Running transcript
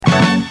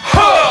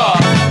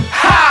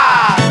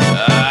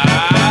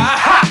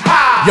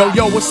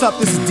Yo, what's up?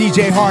 This is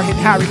DJ Hard Hit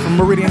Harry from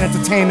Meridian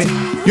Entertainment.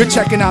 You're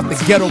checking out the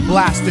Ghetto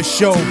Blaster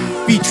Show,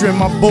 featuring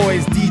my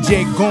boys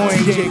DJ Goin.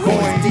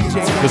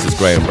 This is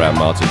Graham Brown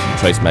Martin from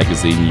Trace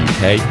Magazine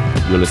UK.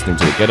 You're listening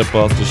to the Ghetto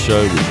Blaster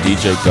Show with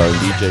DJ Goin.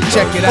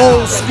 Check it out.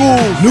 Old school,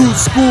 new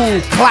school,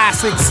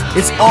 classics.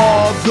 It's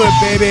all good,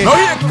 baby. Now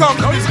here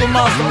comes the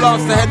Master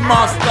Blaster,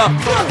 Headmaster.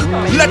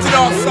 Let it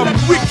off some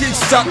wicked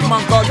shot,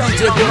 man. God,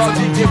 DJ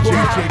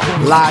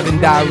Goin. Live and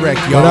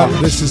direct, y'all. What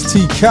up? This is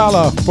T.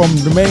 Calla from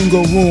the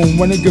Mango Room.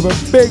 Want to give a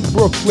big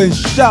Brooklyn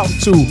shout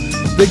to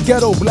the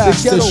Ghetto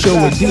Blaster Show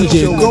with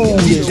DJ Goin.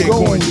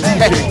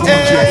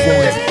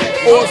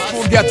 Old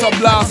school Ghetto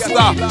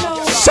Blaster.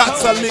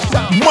 Shots are lit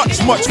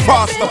much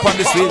faster on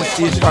the same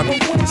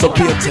station. So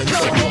pay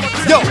attention.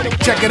 Yo,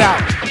 check it out.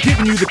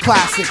 Giving you the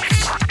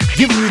classics,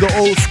 giving you the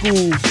old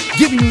school,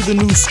 giving you the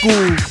new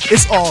school.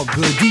 It's all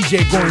good.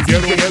 DJ Goin,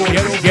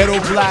 Ghetto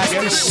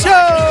Blaster Show.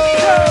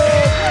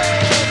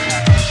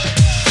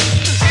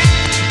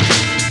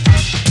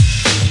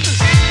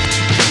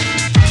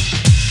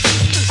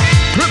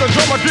 The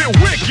drummer get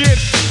wicked.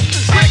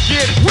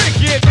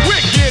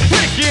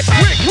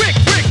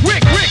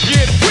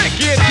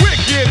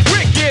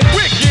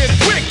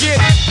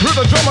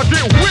 The drummer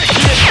get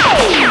wicked.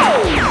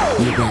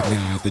 We're back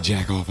now at the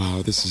Jack Off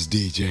Hour. This is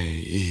DJ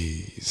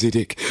Easy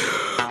Dick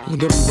on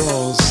them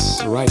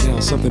balls. Right now,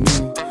 something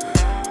new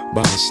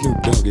by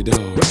Snoop Doggy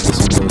Dogg.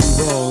 Listen to them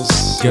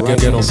balls.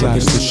 Ghetto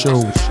Blaster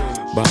Show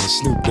by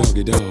Snoop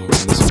Doggy Dogg.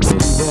 Listen to them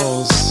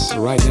balls.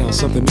 Right now,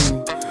 something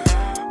new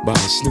by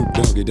Snoop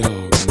Doggy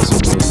Dogg. Listen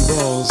to them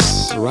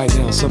balls. Right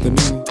now, something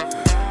new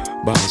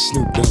by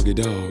Snoop Doggy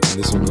Dogg. And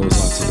this one goes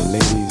out to the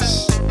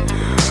ladies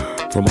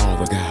from all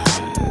the guys.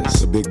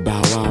 A big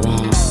bow wow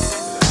wow.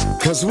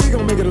 Cause we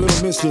gonna make it a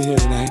little misty here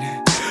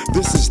tonight.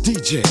 This is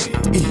DJ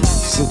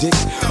Easy Dick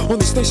on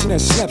the station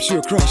that slaps you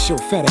across your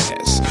fat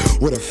ass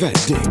with a fat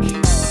dick.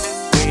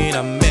 When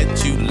I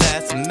met you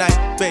last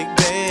night,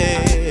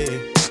 baby,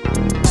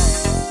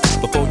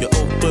 before you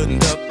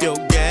opened up your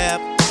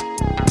gap,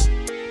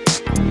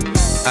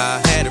 I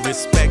had a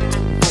respect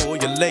for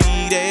your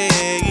lady,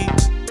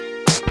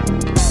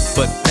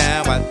 but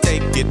now I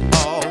take it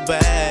all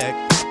back.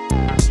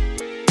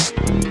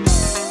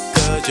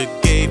 Cause you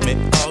gave me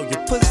all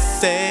your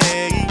pussy,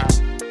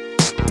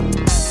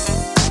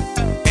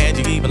 and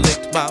you even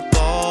licked my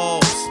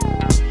balls.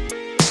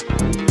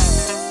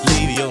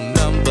 Leave your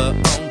number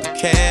on the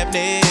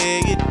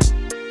cabinet,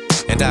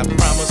 and I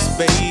promise,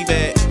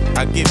 baby,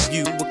 I'll give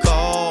you a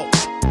call.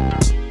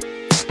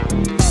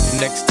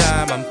 Next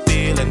time I'm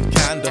feeling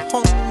kinda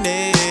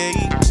horny,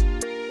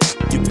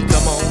 you can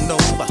come on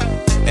over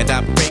and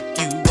I'll break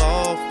you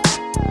off.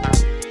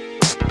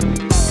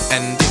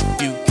 And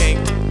if you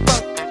can't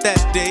fuck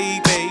that day,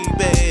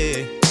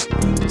 baby,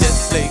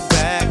 just lay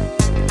back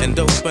and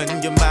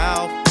open your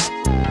mouth.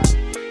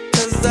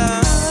 Cause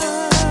I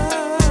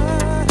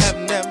have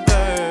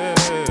never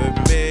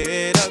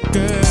met a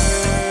girl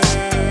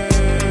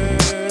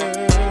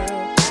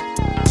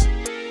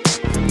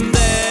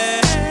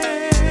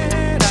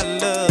that I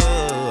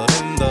love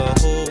in the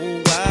whole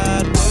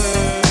wide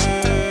world.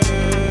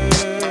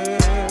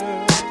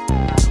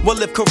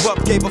 Well, if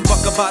corrupt gave a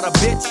fuck about a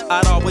bitch,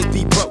 I'd always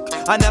be broke.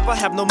 I never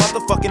have no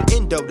motherfucking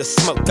endo to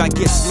smoke. I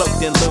get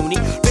smoked and loony.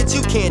 Bitch,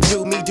 you can't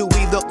do me. Do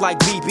we look like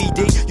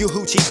BBD? You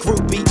hoochie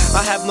groupie.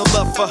 I have no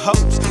love for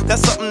hoes.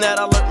 That's something that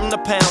I learned in the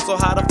pound. So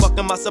how the fuck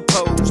am I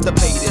supposed to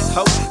pay this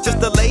hoe? Just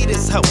the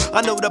latest hoe.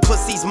 I know the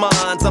pussy's mine.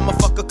 I'ma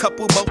fuck a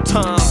couple more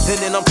times, and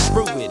then I'm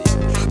through with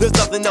it. There's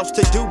nothing else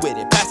to do with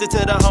it. Pass it to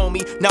the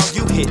homie, now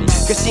you hit it.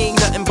 Cause she ain't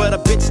nothing but a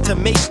bitch to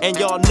me. And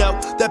y'all know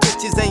that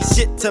bitches ain't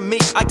shit to me.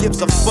 I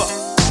gives a fuck.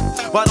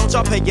 Why don't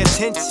y'all pay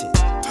attention?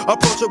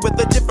 Approach her with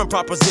a different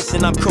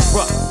proposition. I'm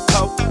corrupt,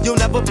 ho. You'll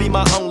never be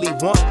my only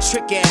one.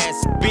 Trick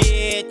ass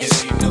bitch. It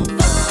ain't no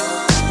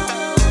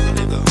fun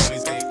if the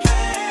homies can't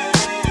have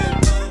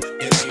none.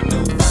 It ain't no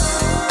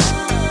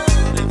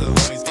fun if the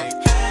homies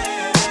can't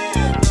have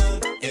none.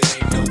 It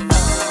ain't no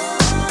fun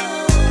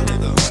if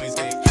the homies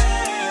can't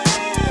have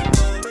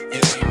none.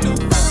 It ain't no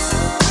fun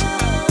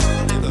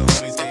if the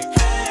homies can't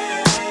have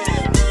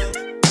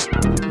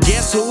none.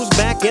 Guess who's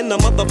back in the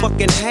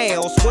motherfucking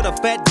house with a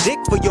fat dick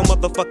for your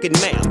motherfucking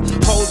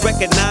mouth? Hoes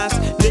recognize,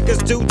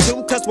 niggas do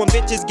too. Cause when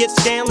bitches get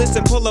scandalous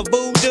and pull a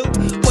voodoo,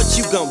 what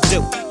you gon'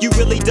 do? You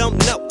really don't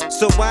know.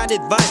 So I'd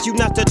advise you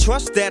not to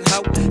trust that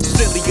hoe.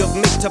 Silly of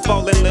me to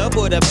fall in love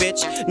with a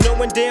bitch,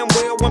 knowing damn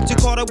well I'm too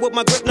caught up with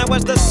my grip. Now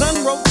as the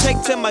sun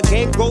rotates and my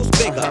game grows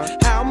bigger,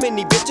 how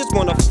many bitches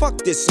wanna fuck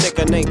this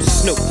nigga named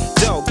Snoop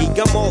Doggy?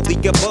 I'm all the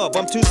above.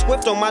 I'm too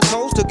swift on my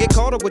toes to get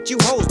caught up with you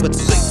hoes. But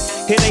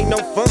see, it ain't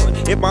no fun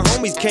if my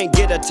homies can't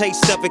get a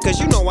taste of it. Cause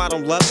you know I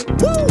don't love it.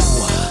 Woo!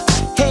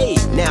 Hey,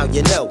 now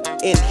you know.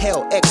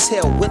 Inhale,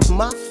 exhale with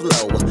my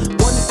flow.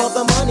 One for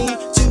the money,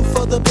 two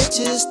for the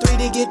bitches, 3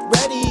 to get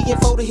ready and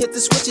 4 to hit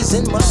the switches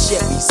in my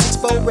Chevy.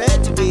 6-4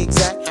 red to be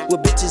exact,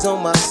 with bitches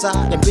on my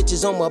side and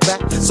bitches on my back.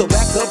 So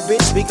back up,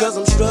 bitch, because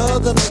I'm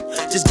struggling.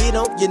 Just get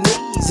on your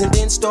knees and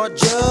then start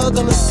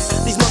juggling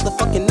these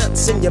motherfucking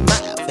nuts in your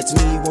mouth. It's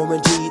me,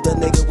 Warren G, the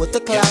nigga with the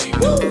clout.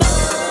 Woo!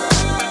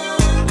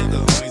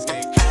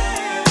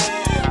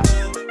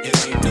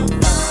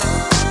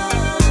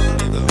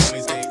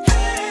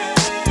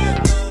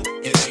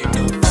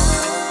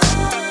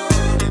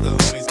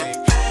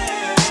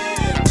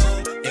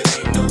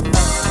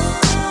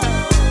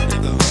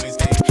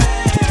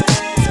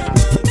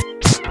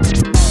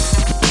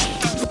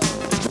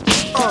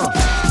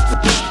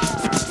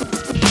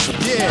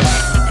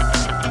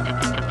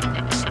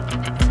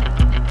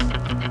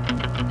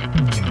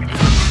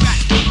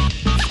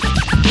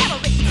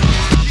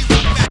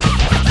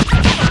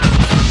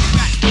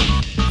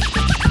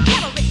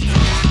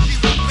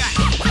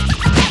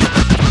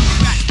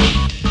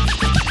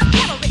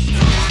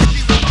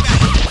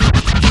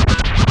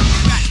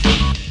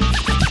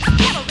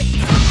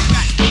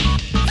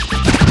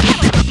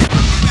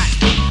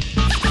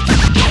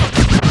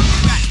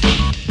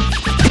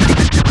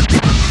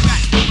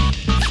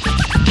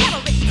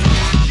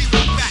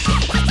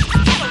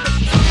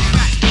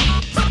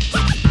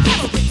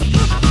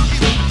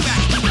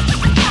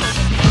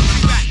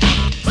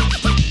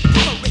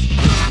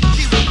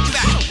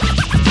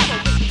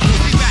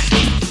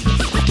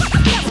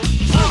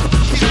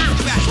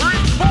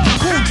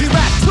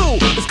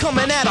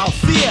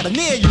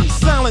 Near you,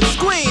 silent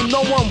scream,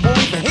 no one will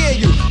even hear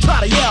you.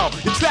 Try to yell,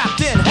 you're trapped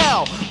in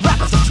hell.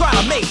 Rappers are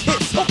trying to make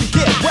hits, hope you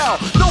get well.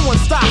 No one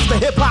stops the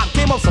hip-hop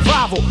game of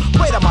survival.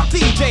 Wait on my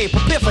DJ,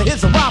 prepare for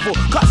his arrival.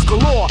 Cuts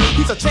galore,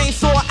 he's a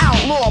chainsaw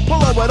outlaw.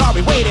 Pull over, what are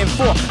we waiting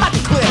for? I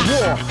declare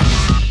war.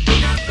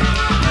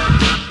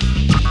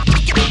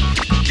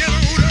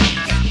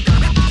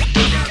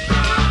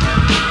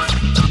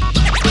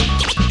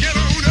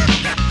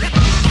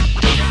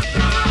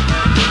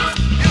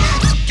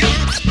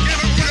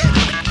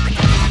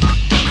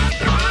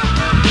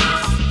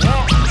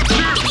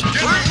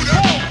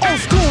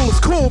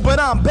 But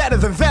I'm better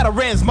than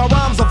veterans. My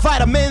rhymes are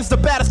vitamins, the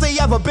baddest they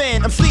ever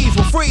been. MCs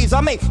will freeze,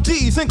 I make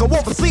G's and go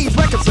overseas,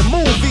 records and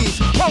movies.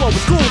 Follow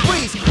with cool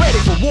breeze, ready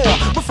for war.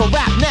 With a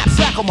rap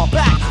knapsack on my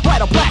back,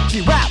 write a black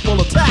G-rap will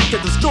attack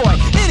and destroy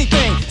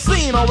anything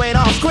seen or read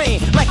on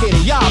screen. Like any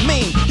y'all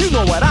mean, you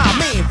know what I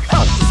mean.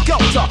 Helter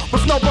skelter,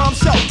 with no bomb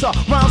shelter,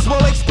 rhymes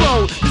will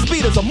explode. This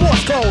beat is a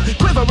Morse code,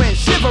 quivering,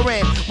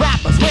 shivering.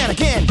 Rappers ran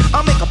again,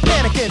 I make a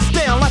panicking,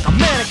 stand like a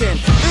mannequin.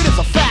 It is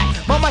a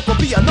fact, my mic will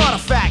be an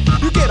artifact.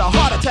 You get a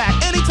heart attack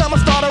anytime I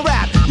start a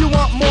rap. You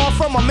want more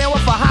from a man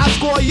with a high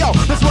score? Yo,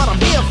 that's what I'm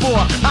here for.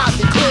 I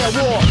declare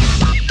war.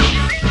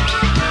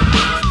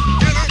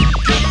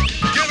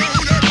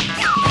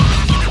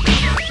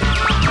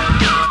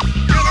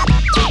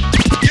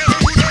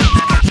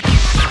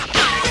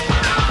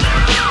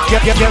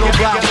 Ghetto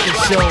Blaster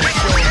Show.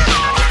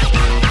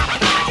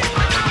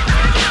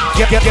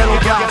 Ghetto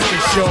Blaster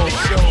Show.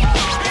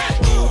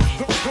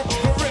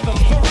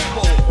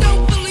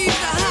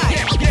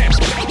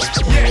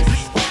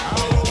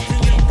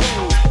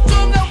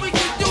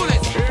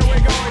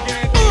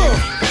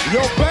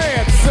 Your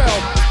bad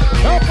self,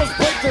 help us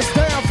break this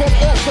down from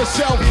off the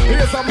shelf.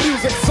 Here's our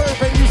music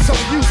serving you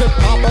some music.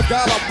 Papa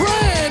got a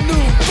brand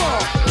new funk.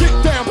 Kick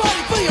down,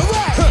 body for your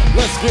rap.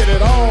 Let's get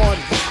it on,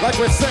 like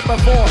we said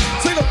before.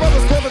 See the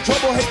brothers causing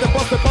trouble, hate the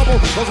busted bubble,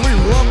 cause we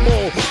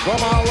rumble from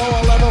our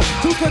lower level.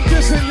 To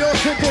condition your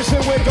condition,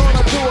 we're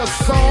gonna do a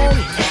song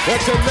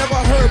that you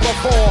never heard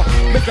before.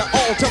 Make it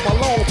all jump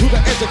along to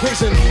the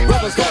education.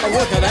 Brothers gotta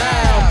work it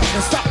out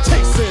and stop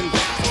chasing.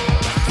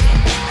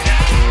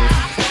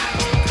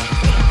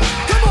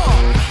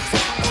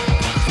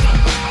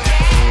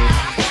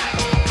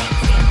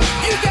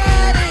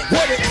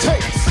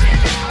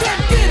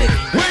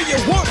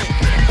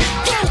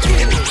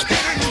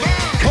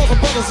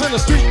 In the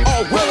street,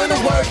 all willing to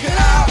work it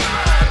out.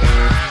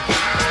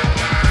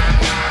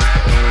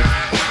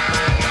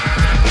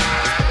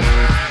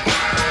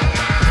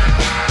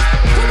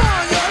 Come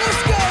on, y'all,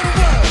 let's go to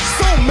work.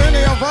 So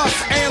many of us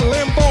in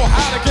limbo,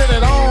 how to get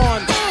it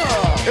on.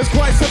 It's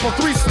quite simple,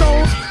 3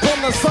 stones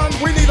from the sun.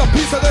 We need a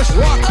piece of this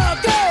rock.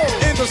 Go.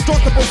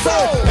 Indestructible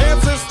soul.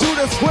 Answers to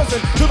this question,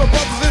 to the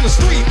brothers in the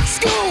street,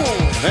 school,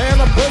 and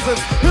the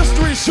prisons.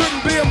 History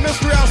shouldn't be a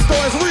mystery. Our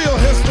story's real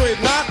history,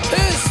 not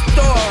this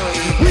story.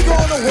 We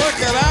gonna work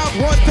it out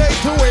one day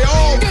till we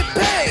all get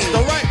paid the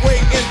right way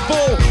in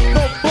full.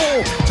 No bull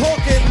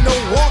talking, no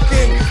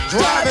walking,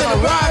 driving,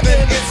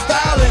 arriving, and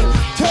styling.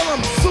 Tell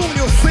them soon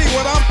you'll see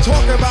what I'm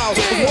talking about.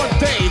 Yeah. One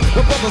day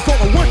the brothers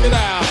gonna work it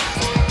out.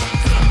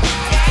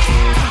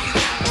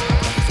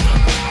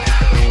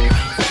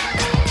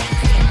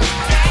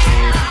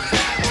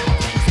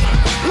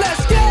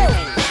 Let's go.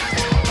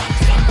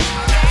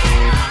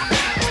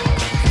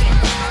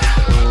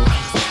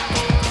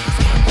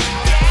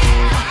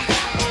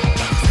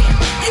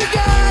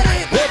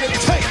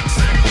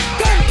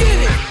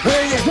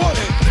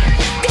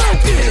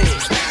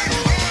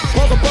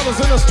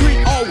 In the street,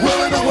 all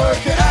willing to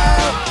work it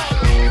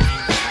out.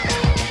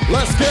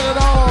 get it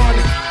on.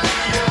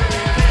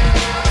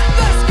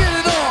 Let's get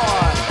it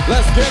on.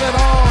 Let's get it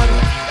on.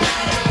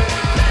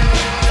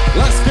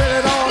 Let's get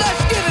it on.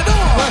 Let's get it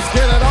on. Let's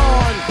get it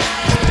on.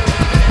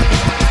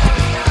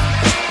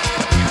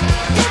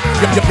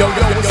 Yo,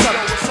 what's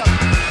up?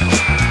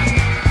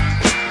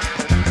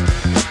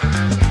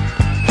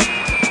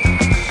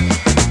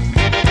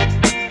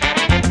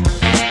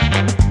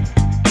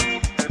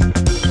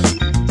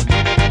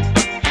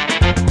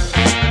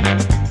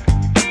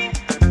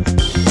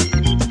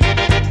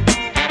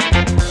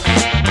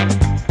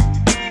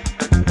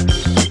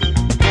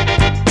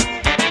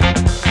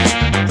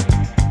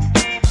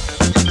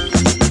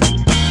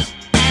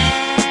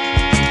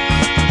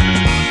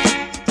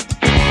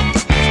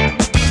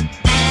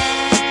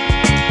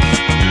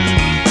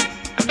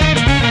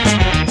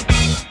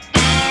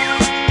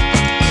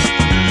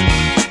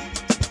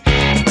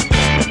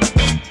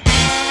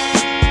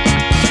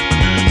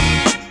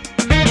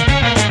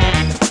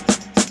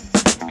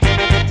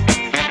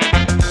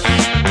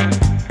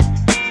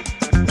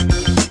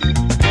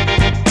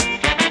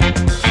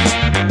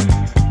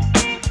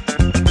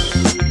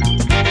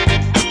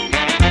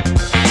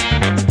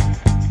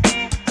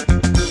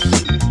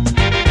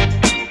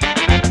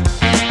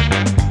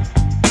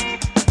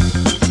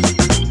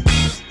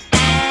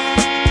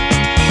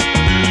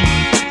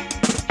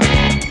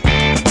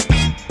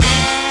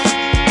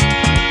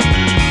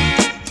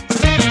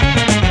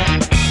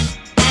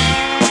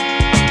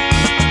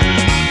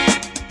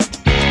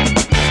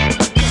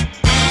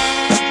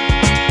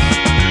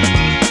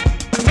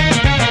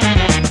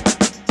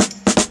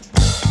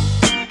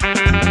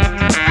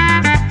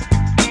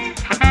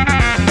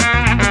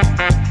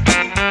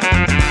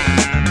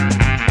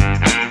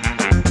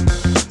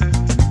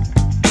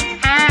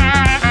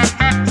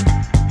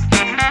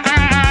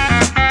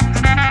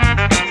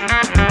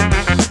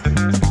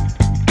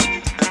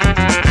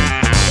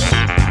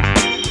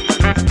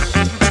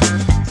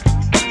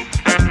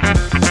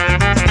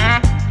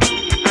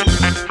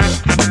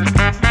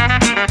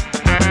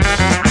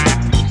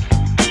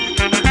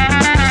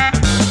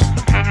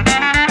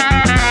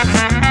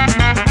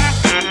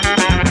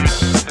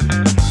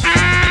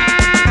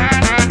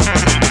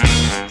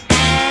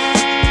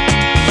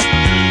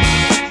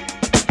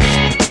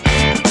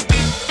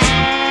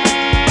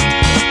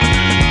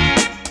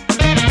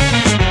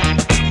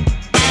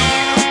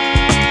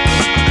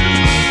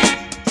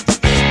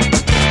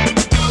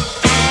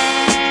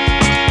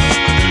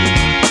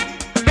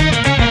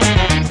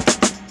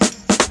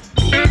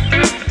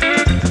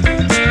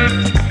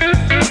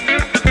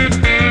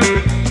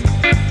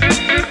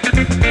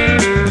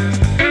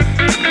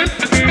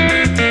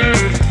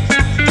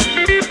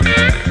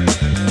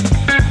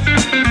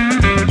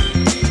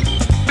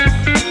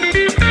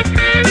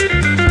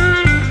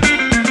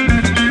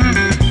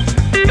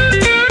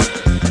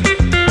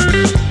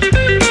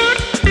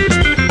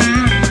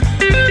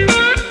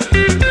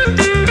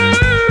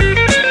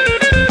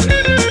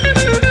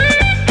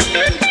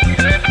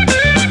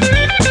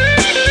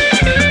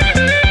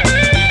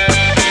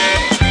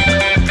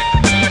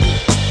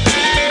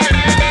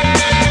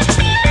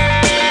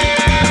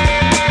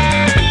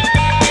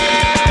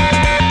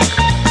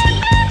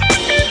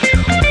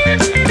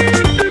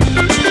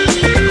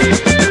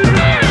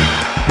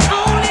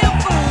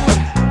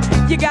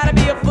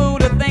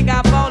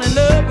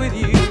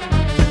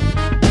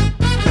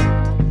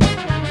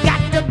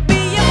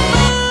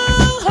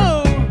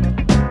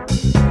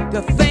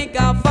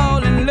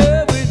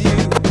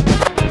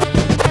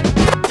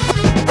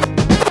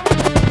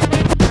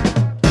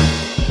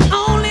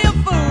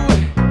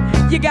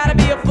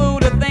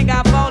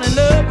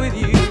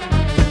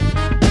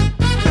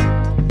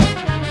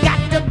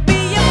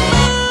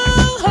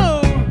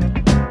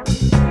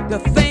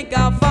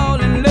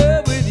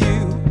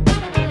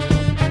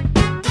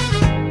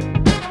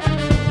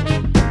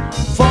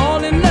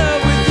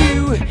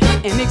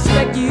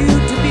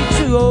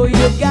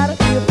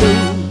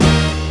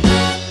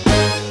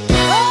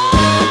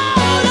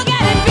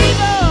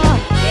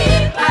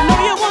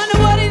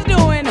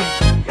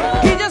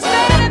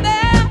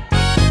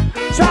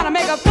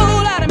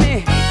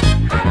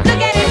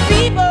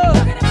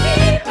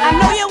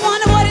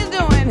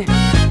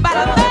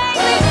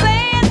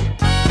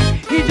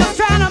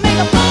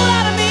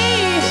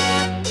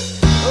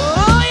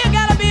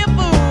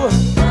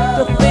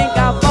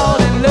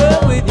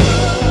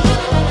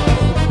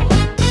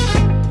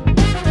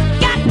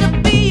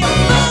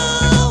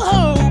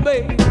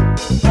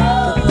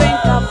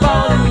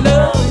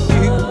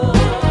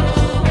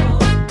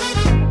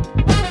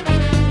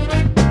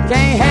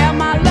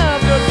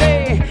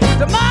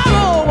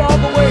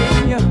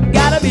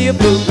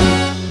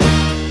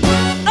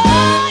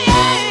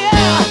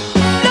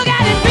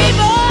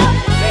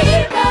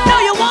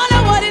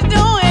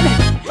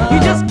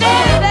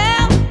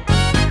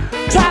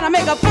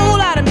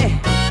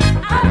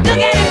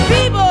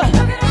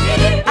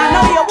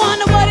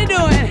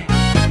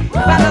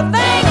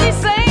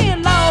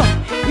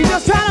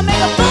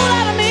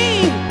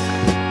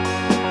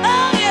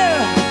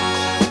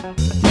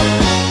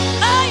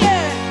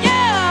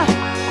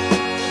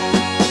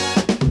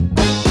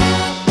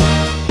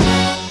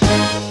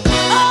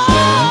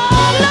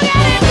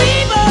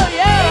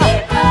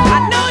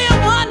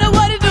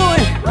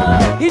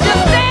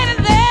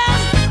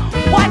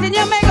 imagine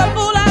you make a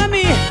fool out of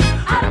me.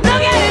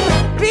 Look at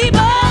him, people.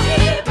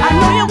 I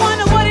know you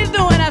wonder what he's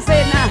doing. I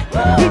said, nah,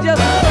 he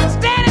just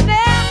standing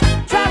there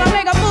trying to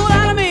make a fool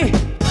out of me.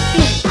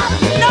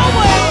 No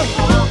way,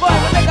 boy,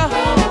 to make a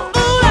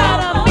fool out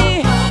of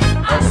me.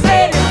 I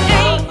said, it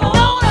ain't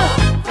gonna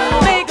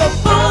make a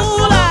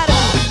fool out of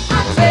me.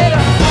 I said,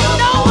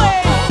 no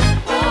way,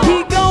 he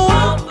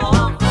gonna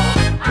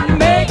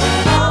make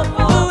a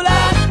fool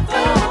out of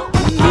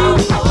me.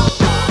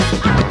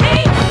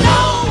 Ain't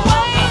no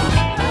way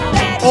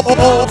that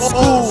Old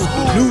school,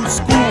 new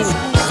school,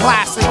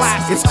 classics.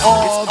 It's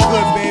all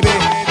good, baby.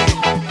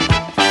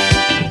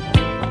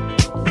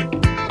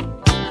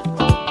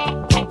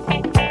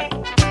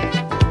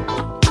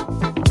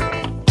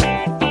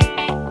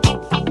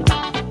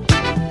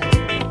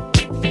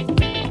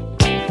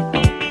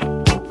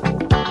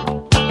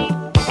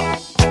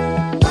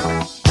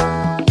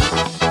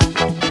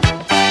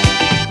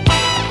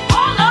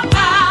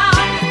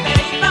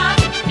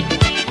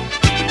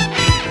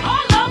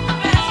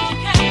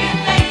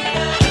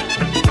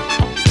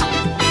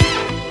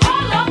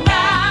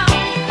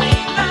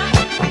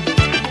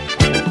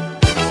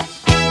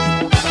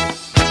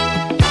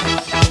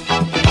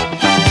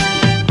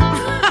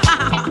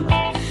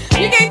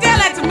 You can't tell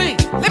that to me.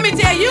 Let me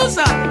tell you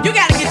something. You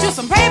gotta get you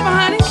some paper,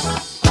 honey.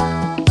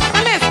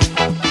 Now listen.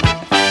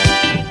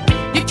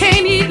 You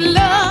can't eat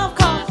love,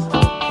 'cause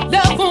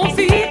love won't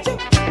feed you.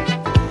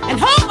 And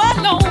hope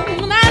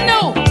alone, I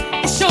know,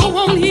 it sure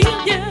won't heal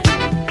you.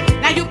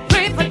 Now you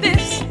pray for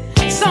this,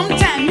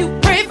 sometimes you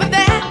pray for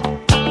that.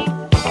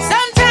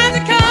 Sometimes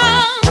it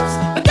comes,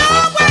 but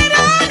don't wait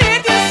on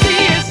it, you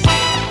see. It's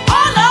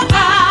all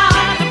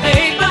about the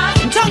paper.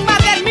 I'm talking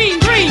about that mean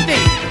green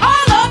thing.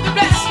 All of the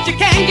rest you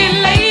can't get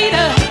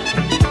later.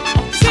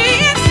 See,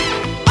 it's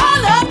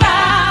all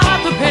about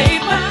the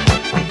paper.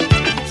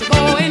 So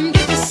go and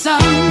get you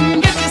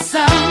some, get you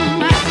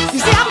some. You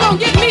see, I'm gonna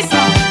get me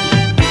some.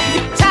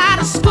 You're tired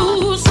of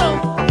school, so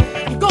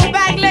you go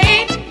back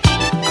late.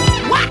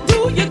 Why do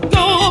you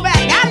go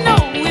back? I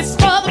know it's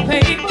for the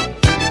paper.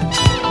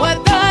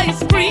 Whether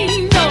it's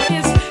green or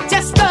it's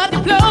just a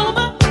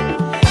diploma,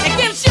 it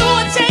gives you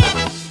a chance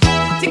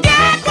to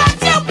get what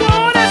you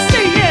wanna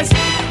see.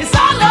 It's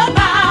all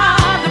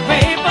about the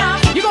paper.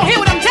 You gon' hear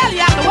what I'm telling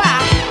you after a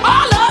while.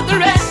 All of the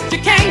rest you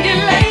can't get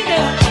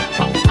later.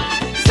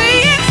 See,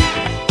 it's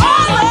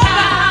all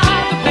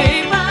about the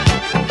paper.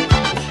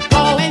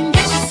 Go and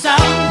get you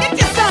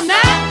some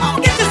now. Oh,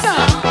 get you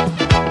some.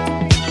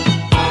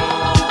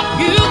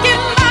 You can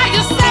buy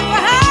yourself a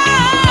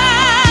house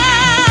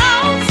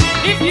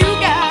if you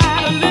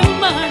got a little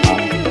money.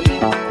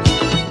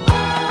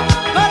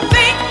 But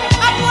think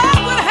of what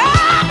would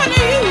happen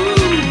to you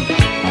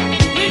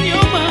when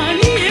your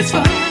money is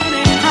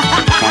funny.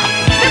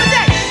 Let me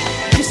tell you,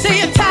 you say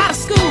you're tired of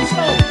school,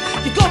 so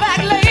you go back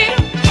later.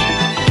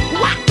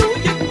 Why do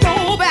you go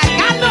back?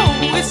 I know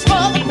it's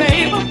for the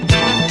paper.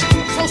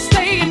 So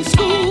stay in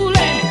school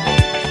and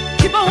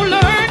keep on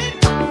learning.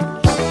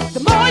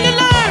 The more you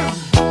learn,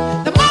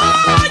 the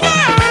more you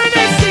earn.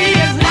 And see,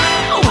 it's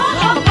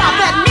all about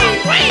that mean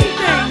green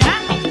thing, huh?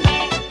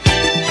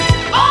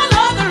 All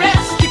of the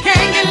rest you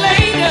can't get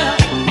later.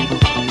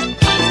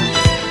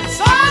 It's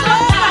all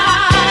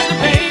about the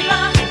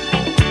paper.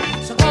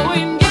 So go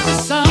and get you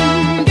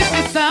some, get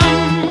you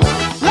some.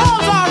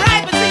 Law's all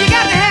right, but see, you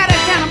got to have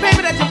that kind of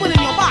paper that you put in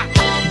your box.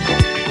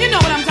 You know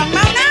what I'm talking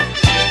about now?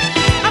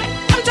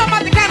 I'm talking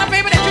about the kind of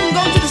paper that you can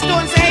go to the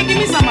store and say, hey, give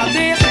me some of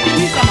this, give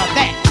me some of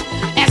that,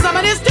 and some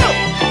of this too.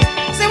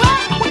 Say, well,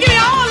 give me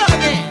all of it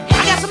then.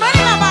 I got some money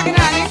in my pocket,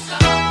 honey.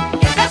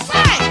 That's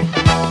right.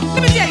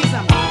 Let me tell you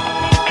something.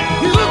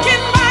 You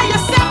can buy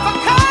yourself a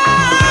car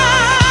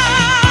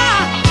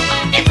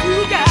if you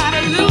got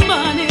a little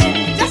money,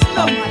 just a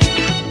little money.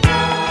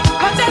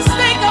 But just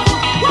think of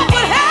what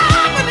would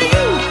happen to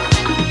you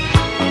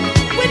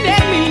when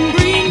that mean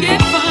green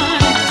gets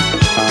fun.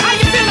 How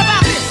you feel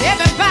about this?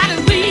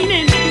 Everybody's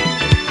leaning,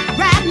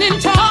 riding and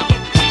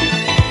talking,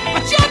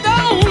 but you're the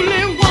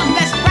only one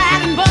that's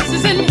riding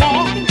buses and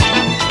walking.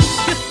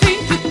 You think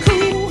you're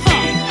cool,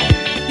 huh?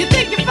 You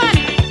think you're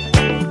funny?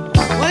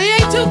 Well, you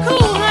ain't too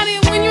cool, honey,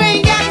 when you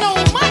ain't got no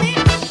money.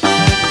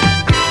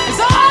 It's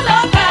all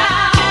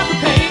about the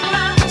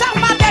paper.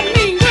 Talking about that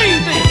mean green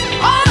thing.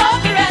 All of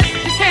the rest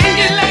you can't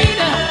get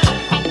later.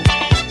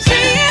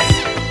 See, it's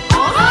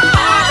all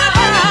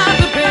about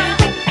the paper.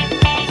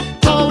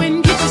 Go and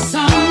get you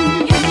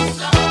some, get you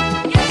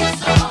some, get you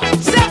some.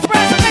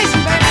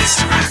 Self-preservation, baby.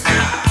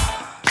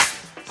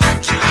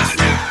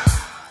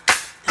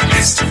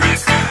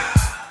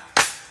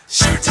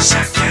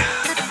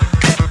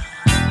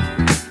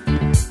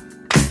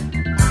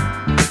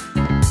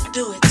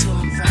 Do it to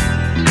him,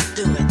 Frankie.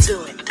 Do it, do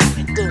it, do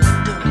it, do it,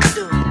 do it, do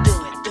it, do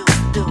it, do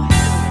it, do it,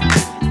 do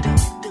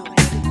it, do it, do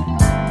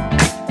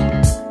it.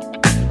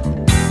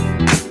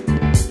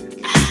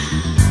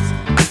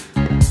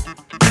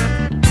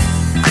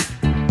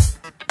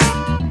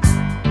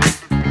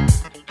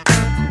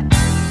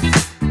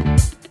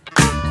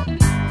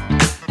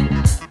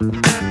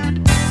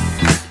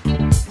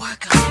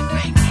 Work on it,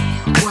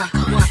 Frankie. Work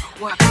on it.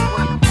 Work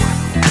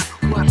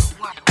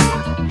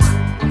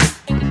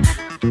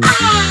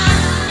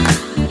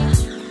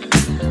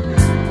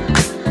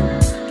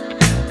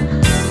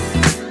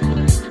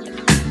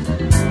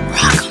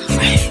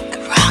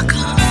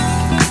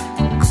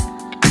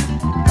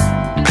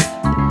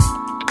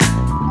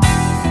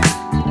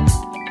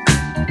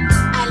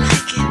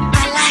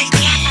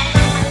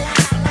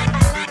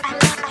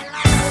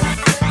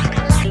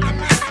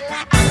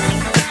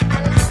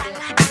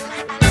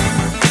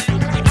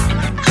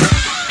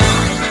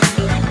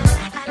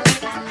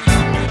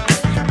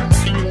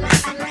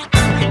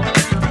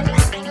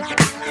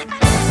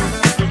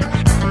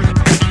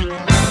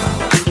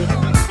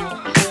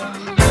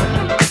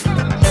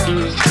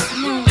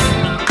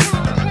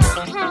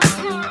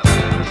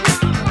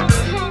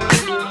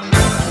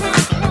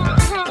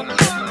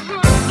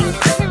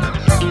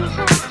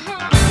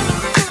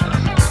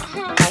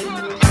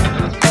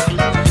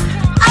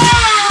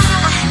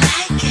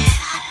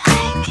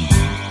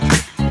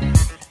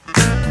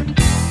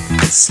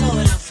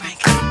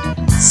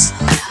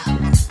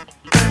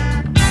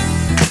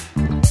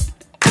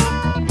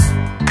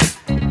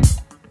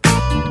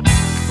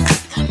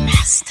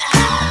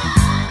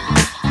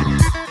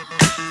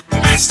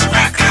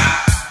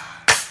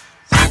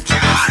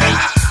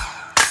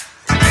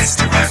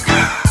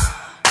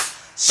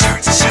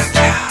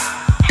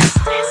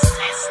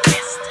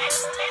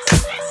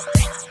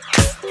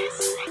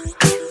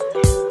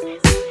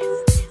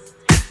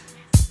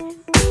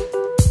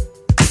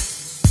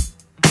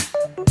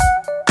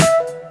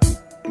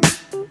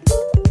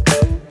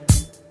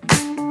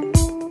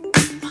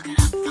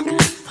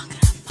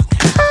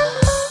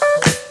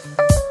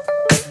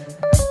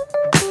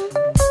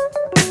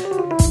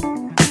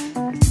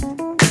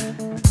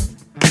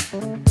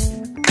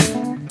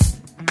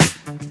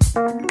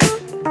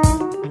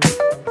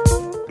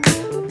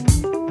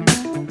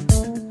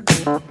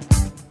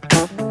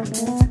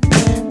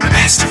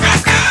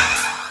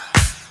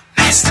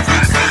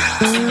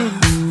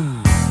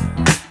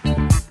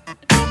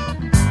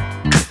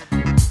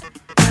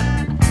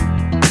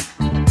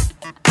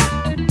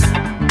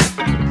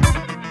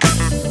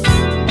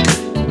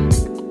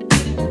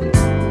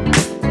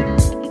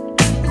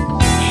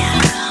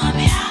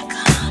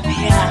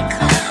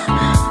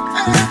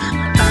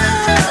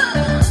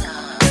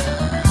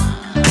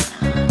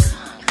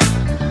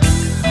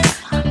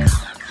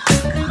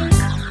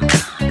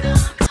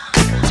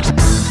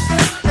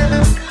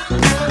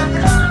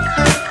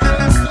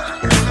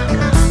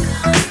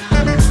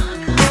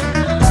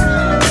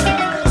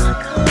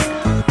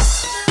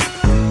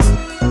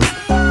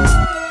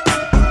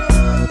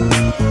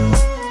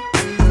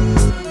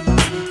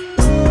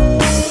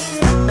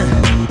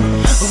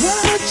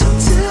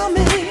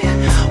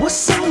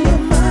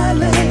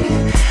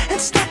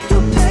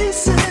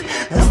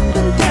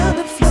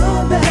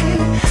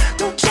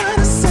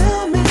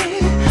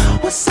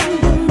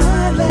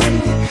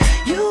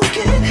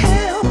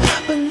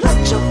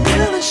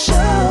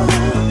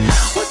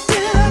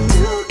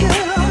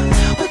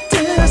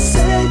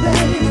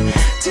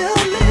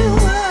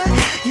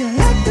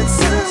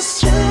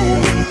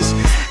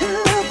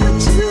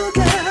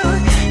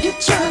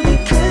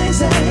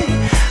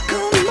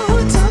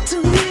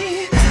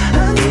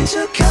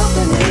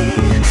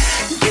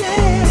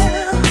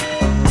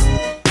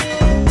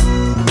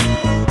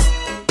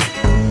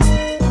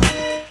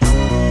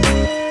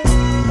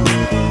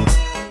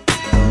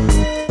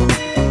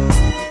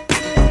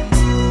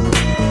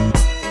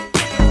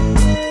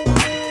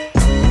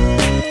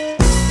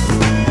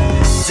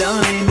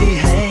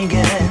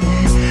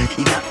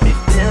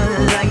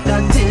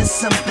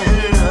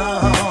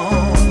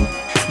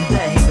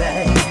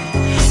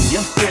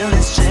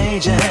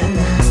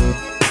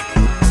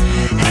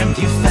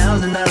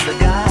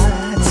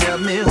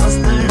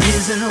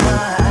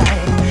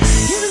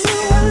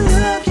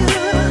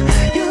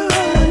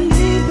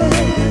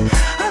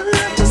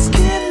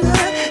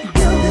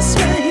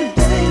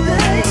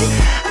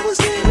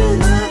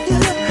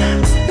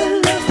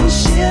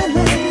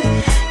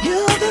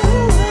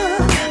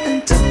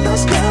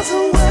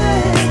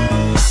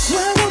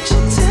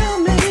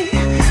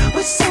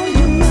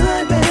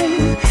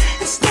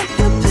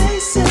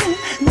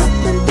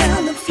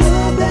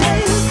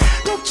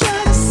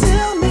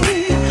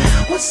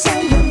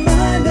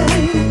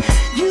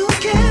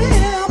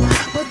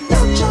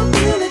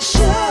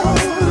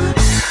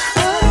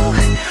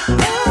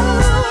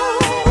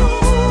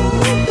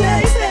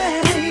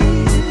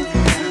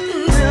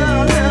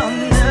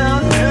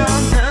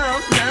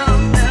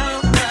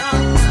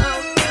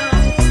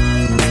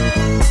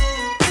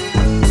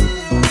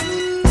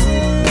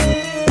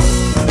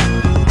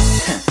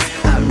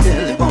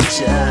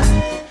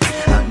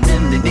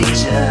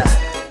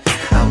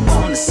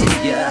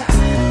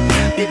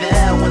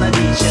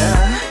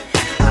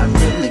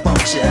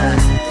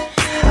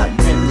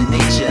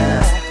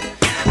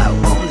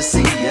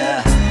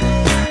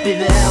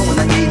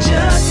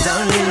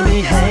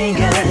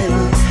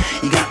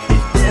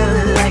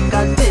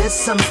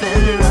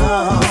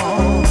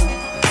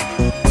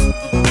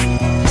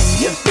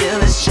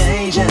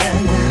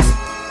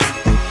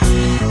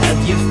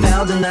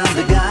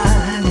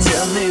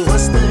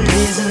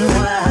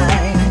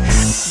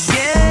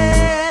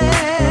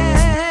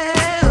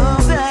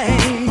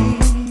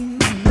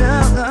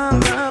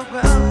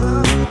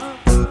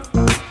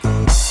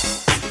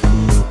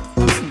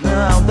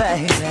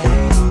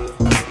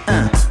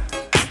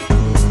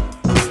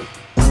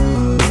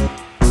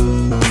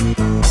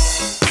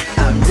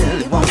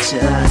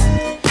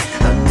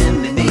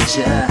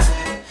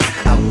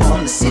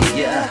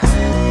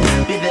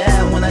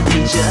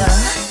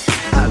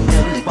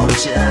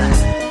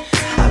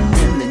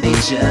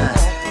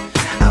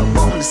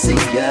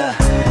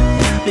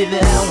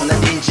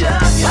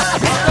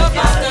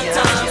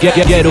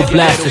Ghetto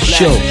Blaster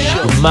Show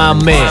with my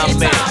man,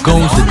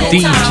 Gones the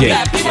DJ.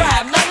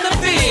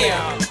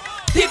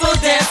 People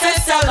dance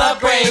and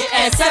celebrate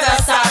and set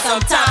aside some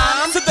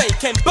time so they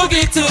can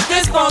boogie to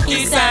this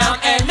funky sound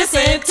and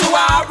listen to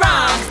our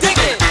rhymes. Dig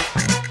it!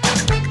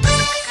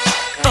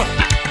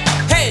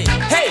 Hey,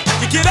 hey,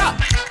 you get up,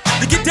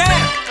 you get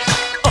down.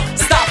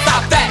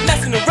 Stop that,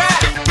 lesson to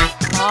rap.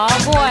 Oh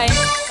boy.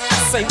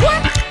 Say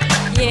what?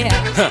 Yeah.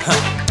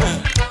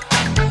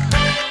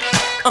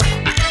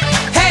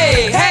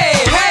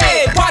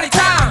 Hey, party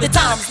time. The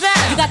time's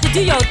now. You got to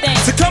do your thing.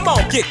 So come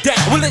on, get down.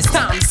 Well, it's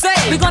time to say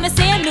we're gonna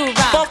say a new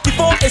rhyme. Funky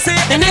Funk is here,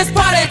 and it's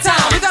party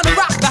time. We're gonna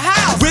rock the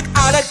house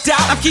without a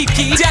doubt. I'm Keith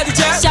Key, Jazzy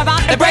Jeff, Shabba,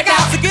 and break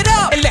out. So get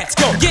up and let's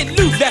go, get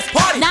loose, let's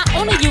party. Not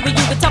only you,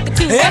 but talking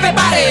to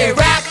everybody.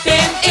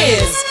 Rapping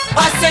is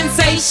a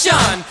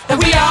sensation, and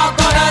we are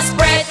gonna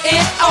spread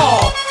it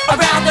all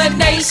around the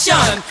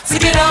nation. So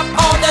get up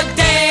on the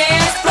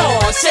dance floor,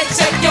 shake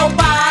your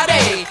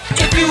body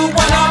if you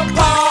wanna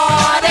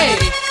party.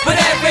 But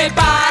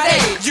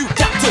everybody, you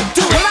got to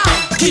do it.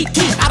 I'm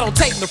Keith, I don't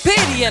take no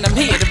pity, and I'm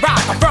here to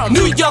rock. I'm from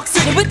New York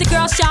City with the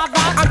girl Shy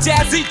Rock. I'm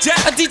Jazzy Jeff,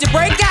 a DJ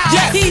Breakout.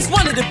 Yes. He's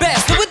one of the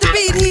best. So with the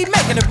beat he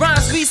making, the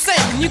rhymes we sing,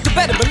 you can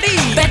better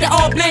believe that they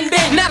all blend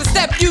in. Now the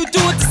step you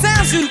do with the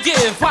sounds you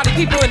give. Party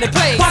people in the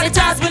place, party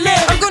times we live.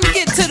 I'm gonna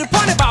get to the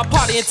point about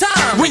partying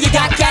time. When you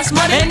got cash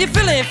money and you're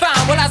feeling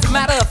fine. Well, as a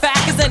matter of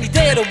fact, it's any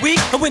day of the week.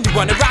 And when you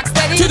wanna rock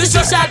steady to the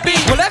short shot beat.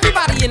 Well,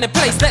 everybody in the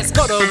place, let's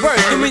go to work.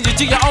 And when you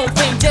do your own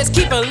thing, just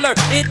keep alert.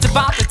 It's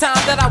about the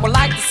time that I would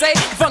like to say,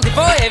 funky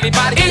for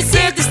everybody, it's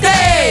here to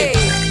stay.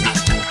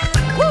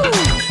 Woo.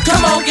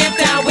 Come on, get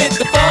down with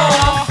the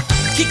four.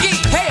 Kiki,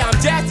 hey, I'm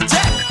Jazzy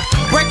Jeff.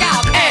 Break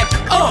out and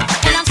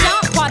I'm Sean,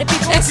 party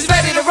people. And she's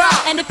ready to rock.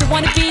 And if you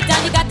wanna be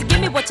down, you got to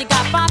give me what you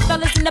got. 5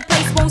 fellas in the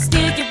place won't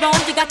steal your own.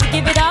 You got to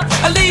give it up.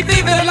 Leave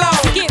it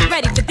alone. So get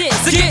ready for this.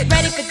 So get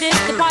ready for this.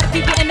 The party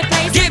people in the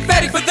place. Get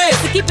ready for this.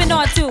 So keep it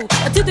on to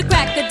the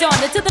crack of dawn,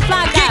 to the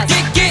fly guys.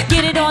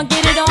 Get it on,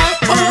 get it on.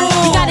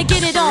 Ooh. You gotta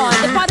get it on.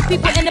 The party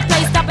people in the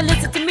place, stop and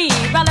listen to me.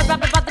 Rap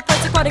about the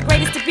person called the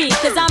greatest to be.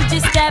 Cause I'm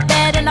just that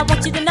bad and I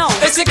want you to know.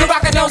 That shit can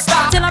rock and don't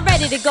stop till I'm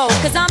ready to go.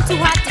 Cause I'm too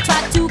hot to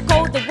try, too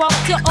cold to walk.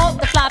 To all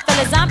the fly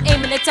fellas, I'm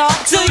aiming to talk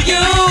to you.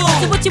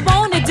 So what you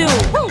wanna do?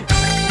 Woo.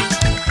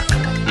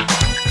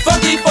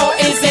 Funky 4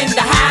 is in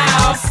the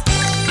house.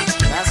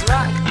 That's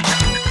right.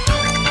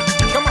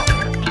 Come on.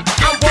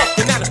 I'm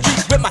walking down the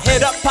street with my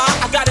head up high.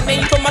 I got a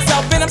name for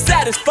myself and I'm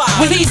satisfied.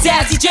 Well, he's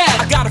Jazzy Jeff.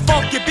 I got a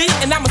funky beat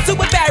and I'm a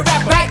super bad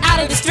rapper. Right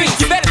out of the street.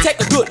 You better take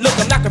a good look.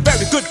 I'm like a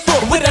very good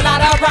book with a lot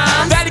of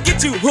rhymes. Better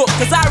get you hooked,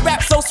 cause I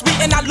rap so sweet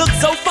and I look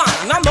so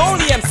fine. I'm the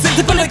only MC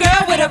to pull a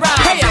girl with a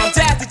rhyme. Hey, I'm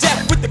Jazzy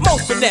Jeff with the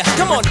most finesse.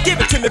 Come on, give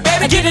it to me,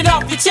 baby. And get it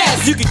off your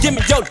chest. You can give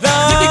me your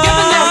love. You can give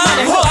me that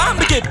money. I'm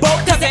gonna get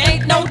broke, cause there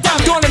ain't no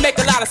dummy. Gonna make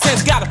a lot of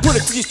sense. Gotta put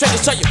it to you straight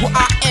to show you who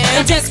I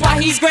am. And just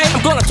why he's great.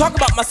 I'm gonna talk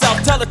about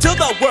myself, tell it to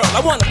the world.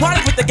 I wanna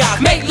party with the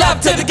guys, make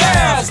love to the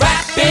girls.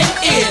 Rapping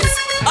is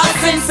a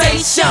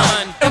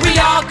sensation, and we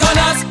are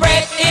gonna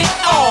spread it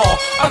all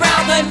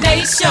around the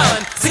nation.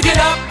 So get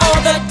up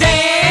on the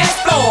dance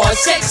floor,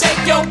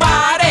 shake your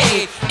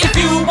body. If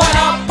you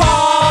wanna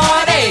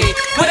party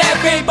with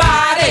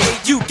everybody,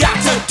 you got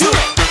to do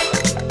it.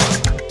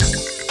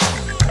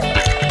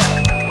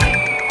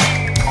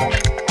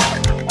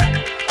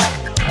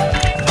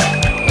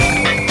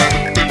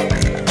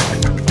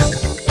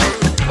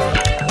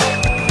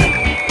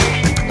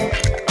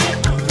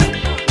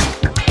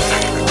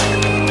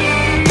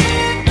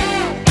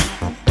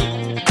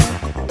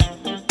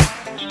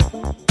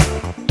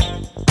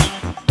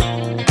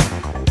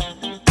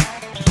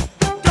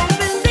 Don't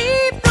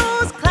believe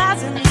those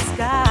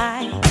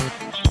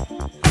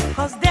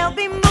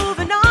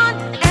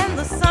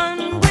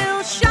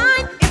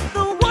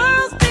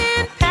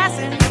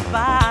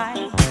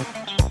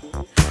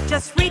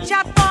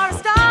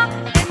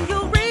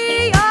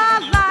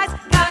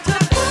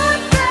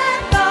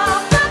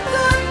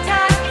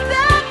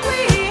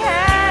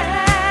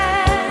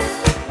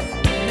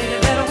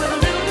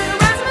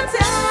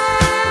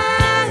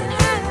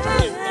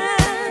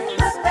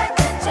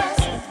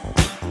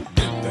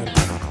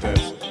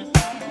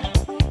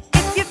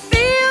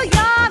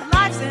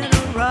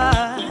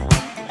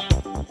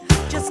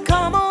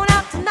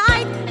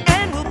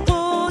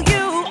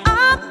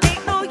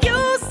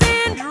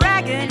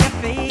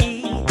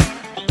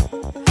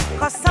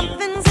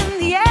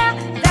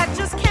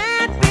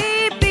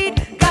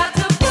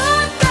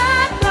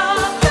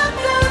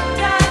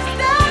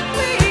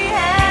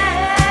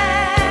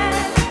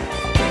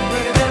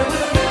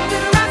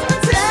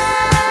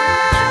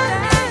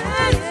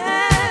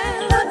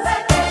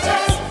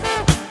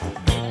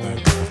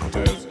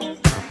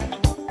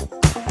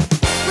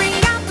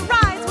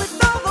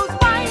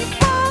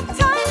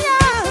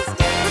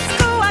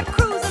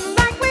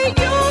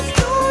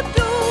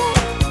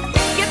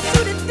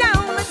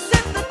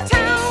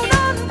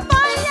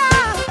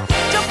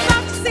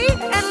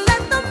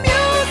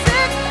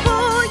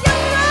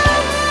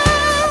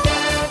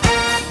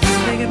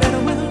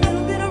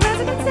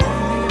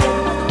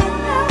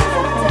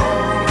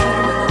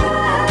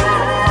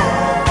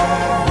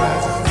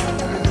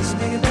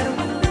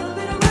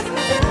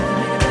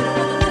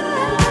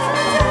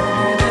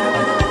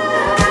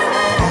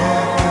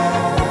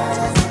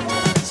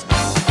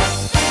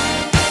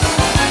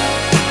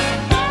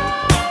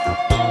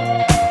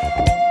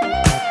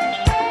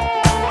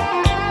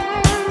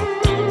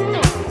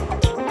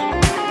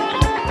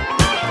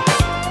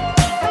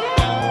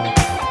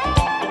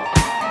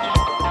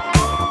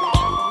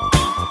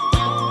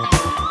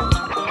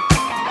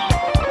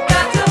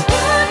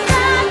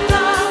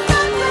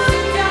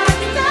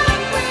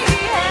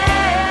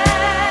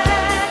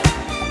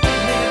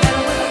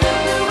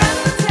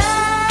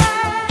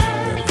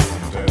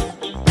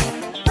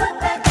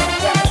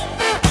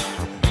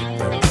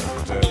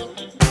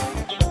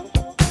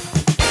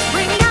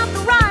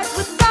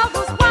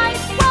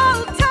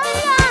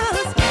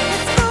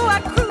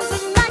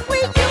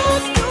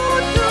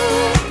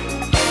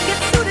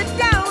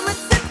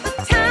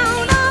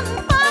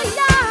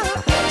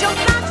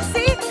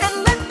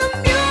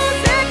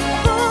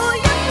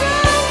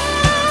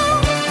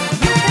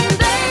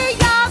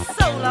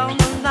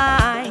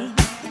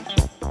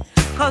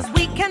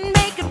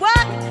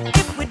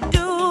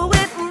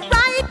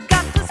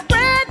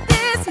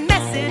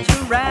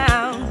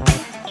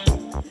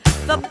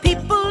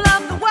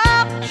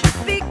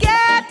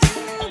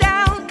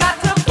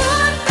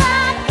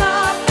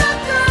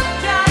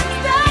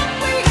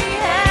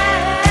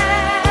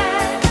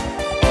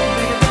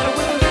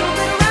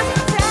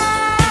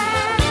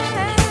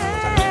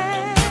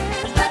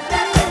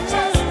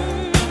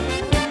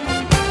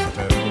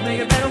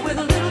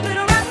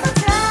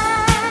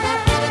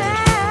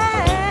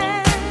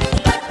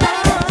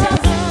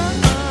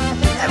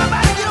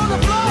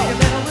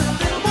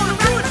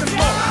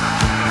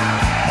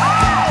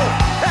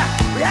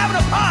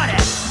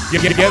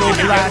Ghetto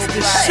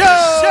Blaster Show.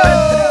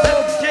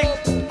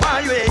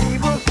 Are you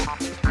able?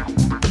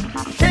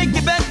 Shake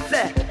your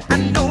Betsy, I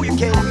know you're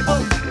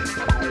capable.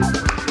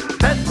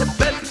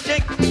 Betsy,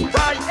 shake,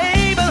 are you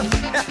able?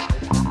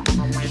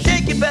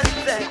 Shake your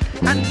Betsy,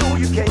 I know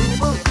you're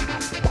capable.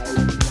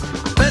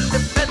 Betsy,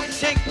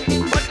 shake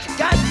what you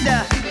got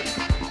there.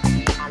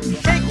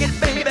 Shake it,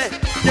 baby,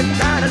 you're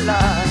not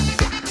alive.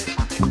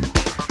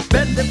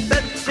 Betsy,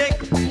 shake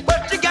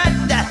what you got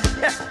there.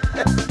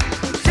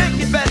 Shake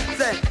it,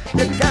 Betsy,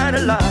 you're not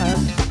alive.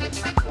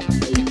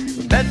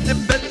 Betsy,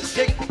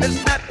 shake and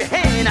snap your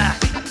hand out.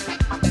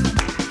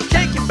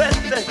 Shake your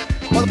Betsy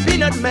for the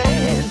peanut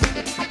man.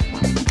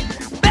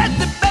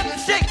 Betsy,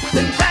 shake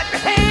and snap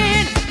your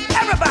hand.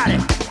 Everybody,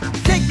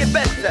 shake your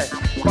Betsy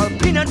for the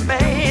peanut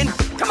man.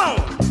 Come on,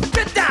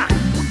 get down.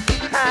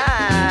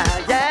 Ah,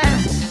 yeah.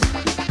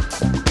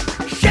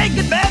 Shake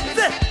it,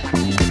 Betsy.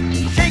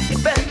 Shake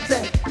it, Betsy.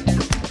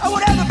 I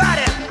want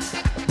everybody.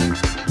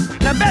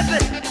 Now, Betsy,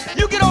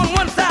 you get on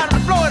one side of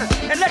the floor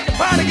and let your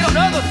partner get on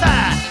the other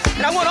side.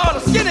 And I want all the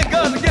skinny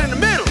girls to get in the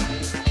middle.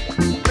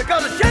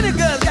 Because the skinny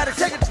girls got to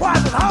shake it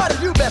twice as hard as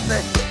you,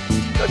 Betsy.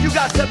 Because you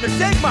got something to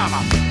shake,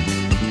 mama.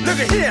 Look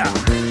at here.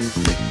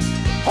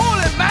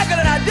 Holy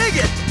mackerel, I dig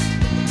it.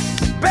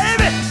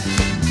 Baby,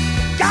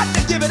 got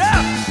to give it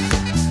up.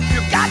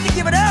 You got to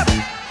give it up.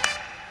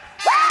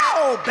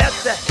 Wow,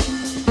 Betsy.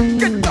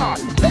 Good God.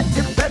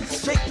 Betsy,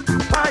 shake.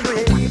 Are you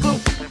able?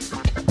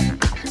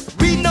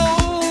 We know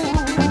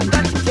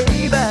that you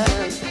gave us.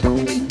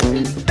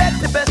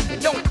 Betsy,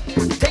 don't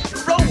take the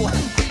roll.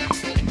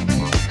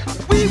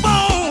 We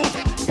won't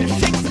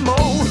shake some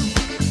more.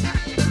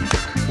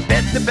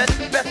 Betsy,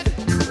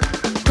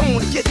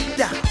 gonna get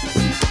down.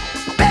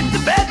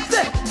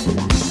 Betsy,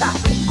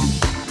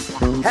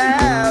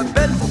 have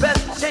Betsy,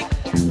 shake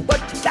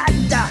what you got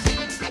down.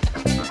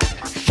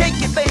 Shake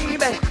it,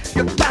 baby,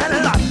 you're fine a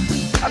lot.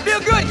 I feel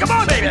good, come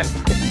on, baby.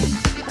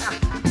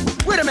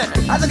 Wait a minute,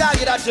 I think I'll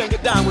get out there and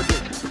get down with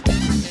it.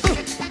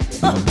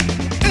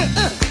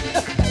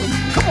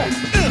 Come on.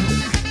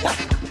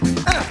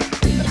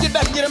 Let me get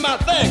back and get in my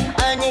thing.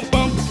 I ain't gonna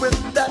bump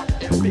with that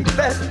big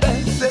fat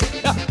Betsy.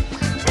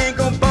 Ain't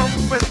gonna bump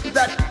with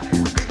that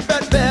big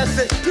fat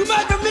Betsy. Too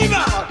much for me,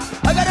 mama.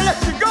 I gotta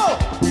let you go.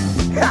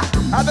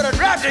 I better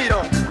drive to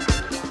you.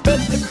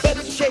 Betsy,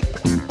 shake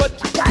what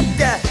you got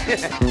there.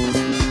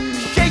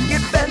 Shake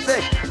it,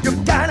 Betsy. You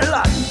got a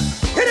lot.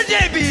 Hit it,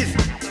 JBs.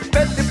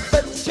 Betsy,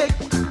 shake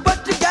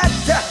what you got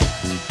there.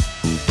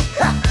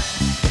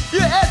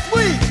 You're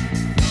sweet.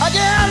 I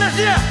can't handle this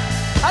here.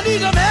 I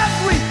need some help,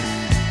 sweet.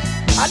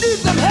 I need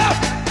some help.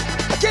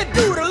 I can't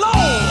do it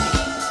alone.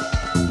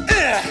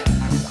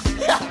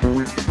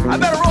 I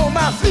better roll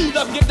my sleeves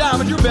up and get down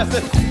with you,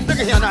 Betsy. Look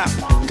at here now.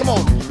 Come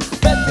on.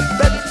 Betsy,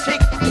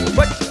 shake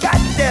what you got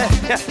there.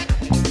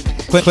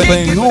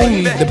 Playing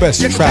only the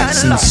best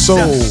tracks in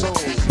soul,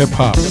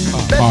 hip-hop,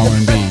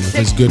 R&B. If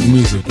it's good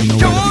music, you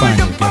know where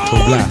to find it. Ghetto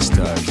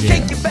Blaster,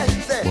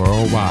 yeah.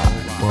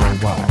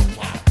 Worldwide.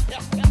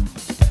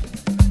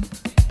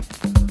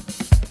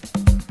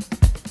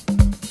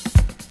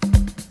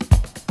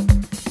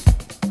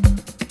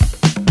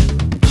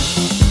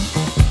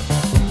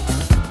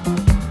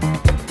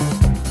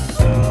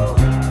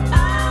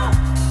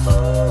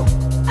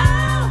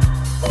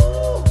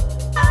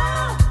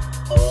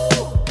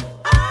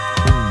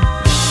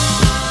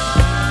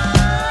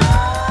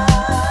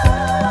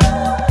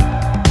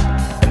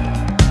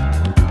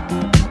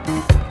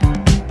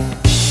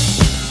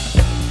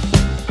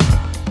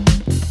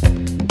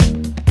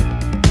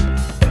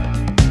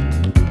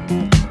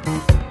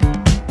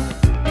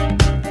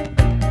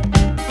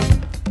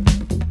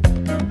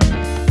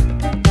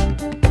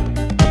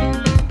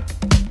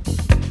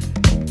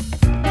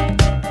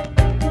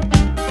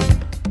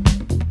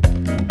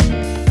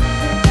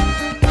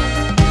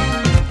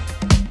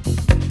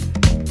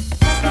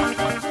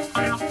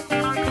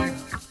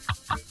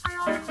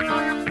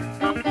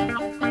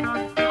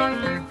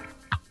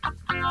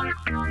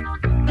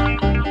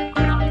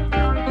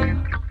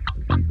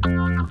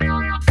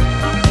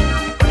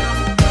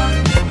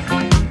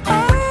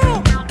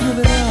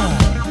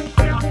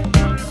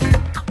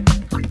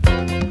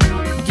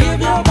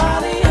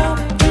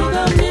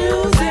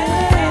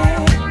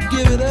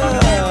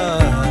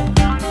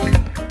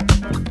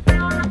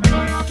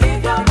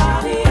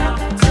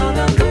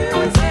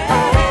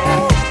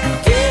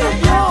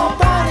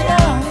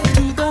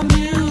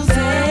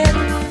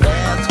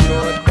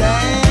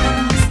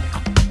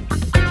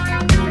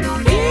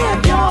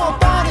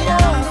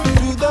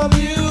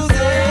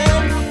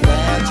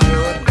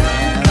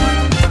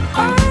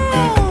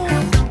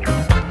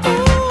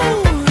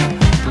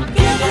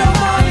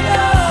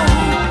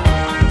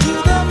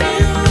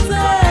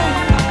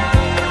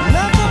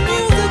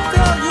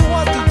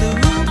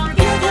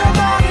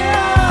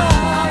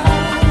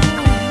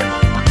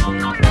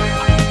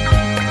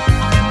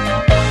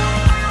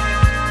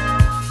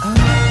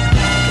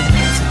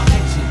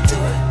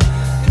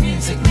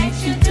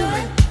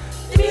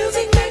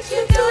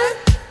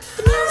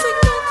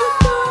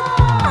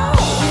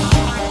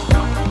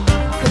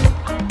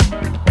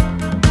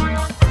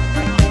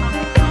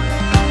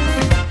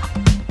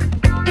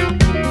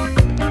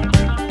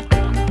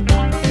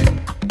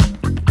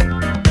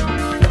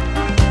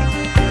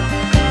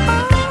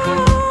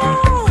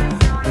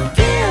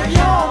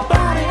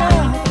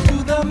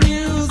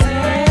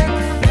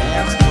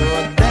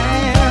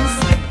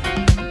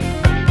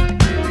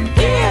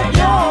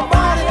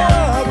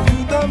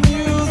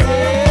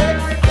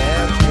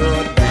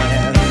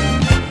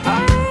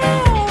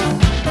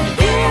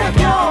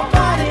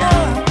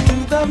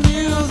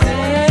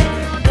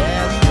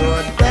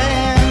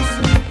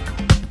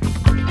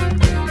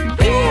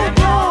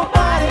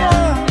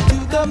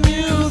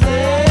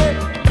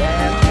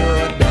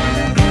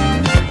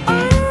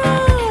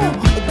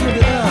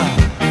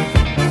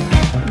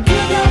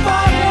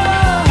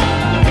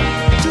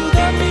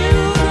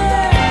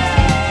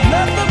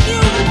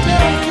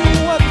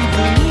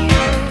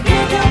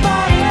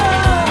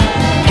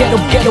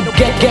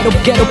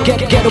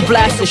 Ghetto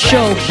Blaster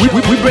Show.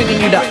 We bringing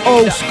you the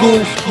old school,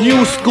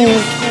 new school,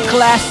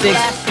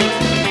 classics.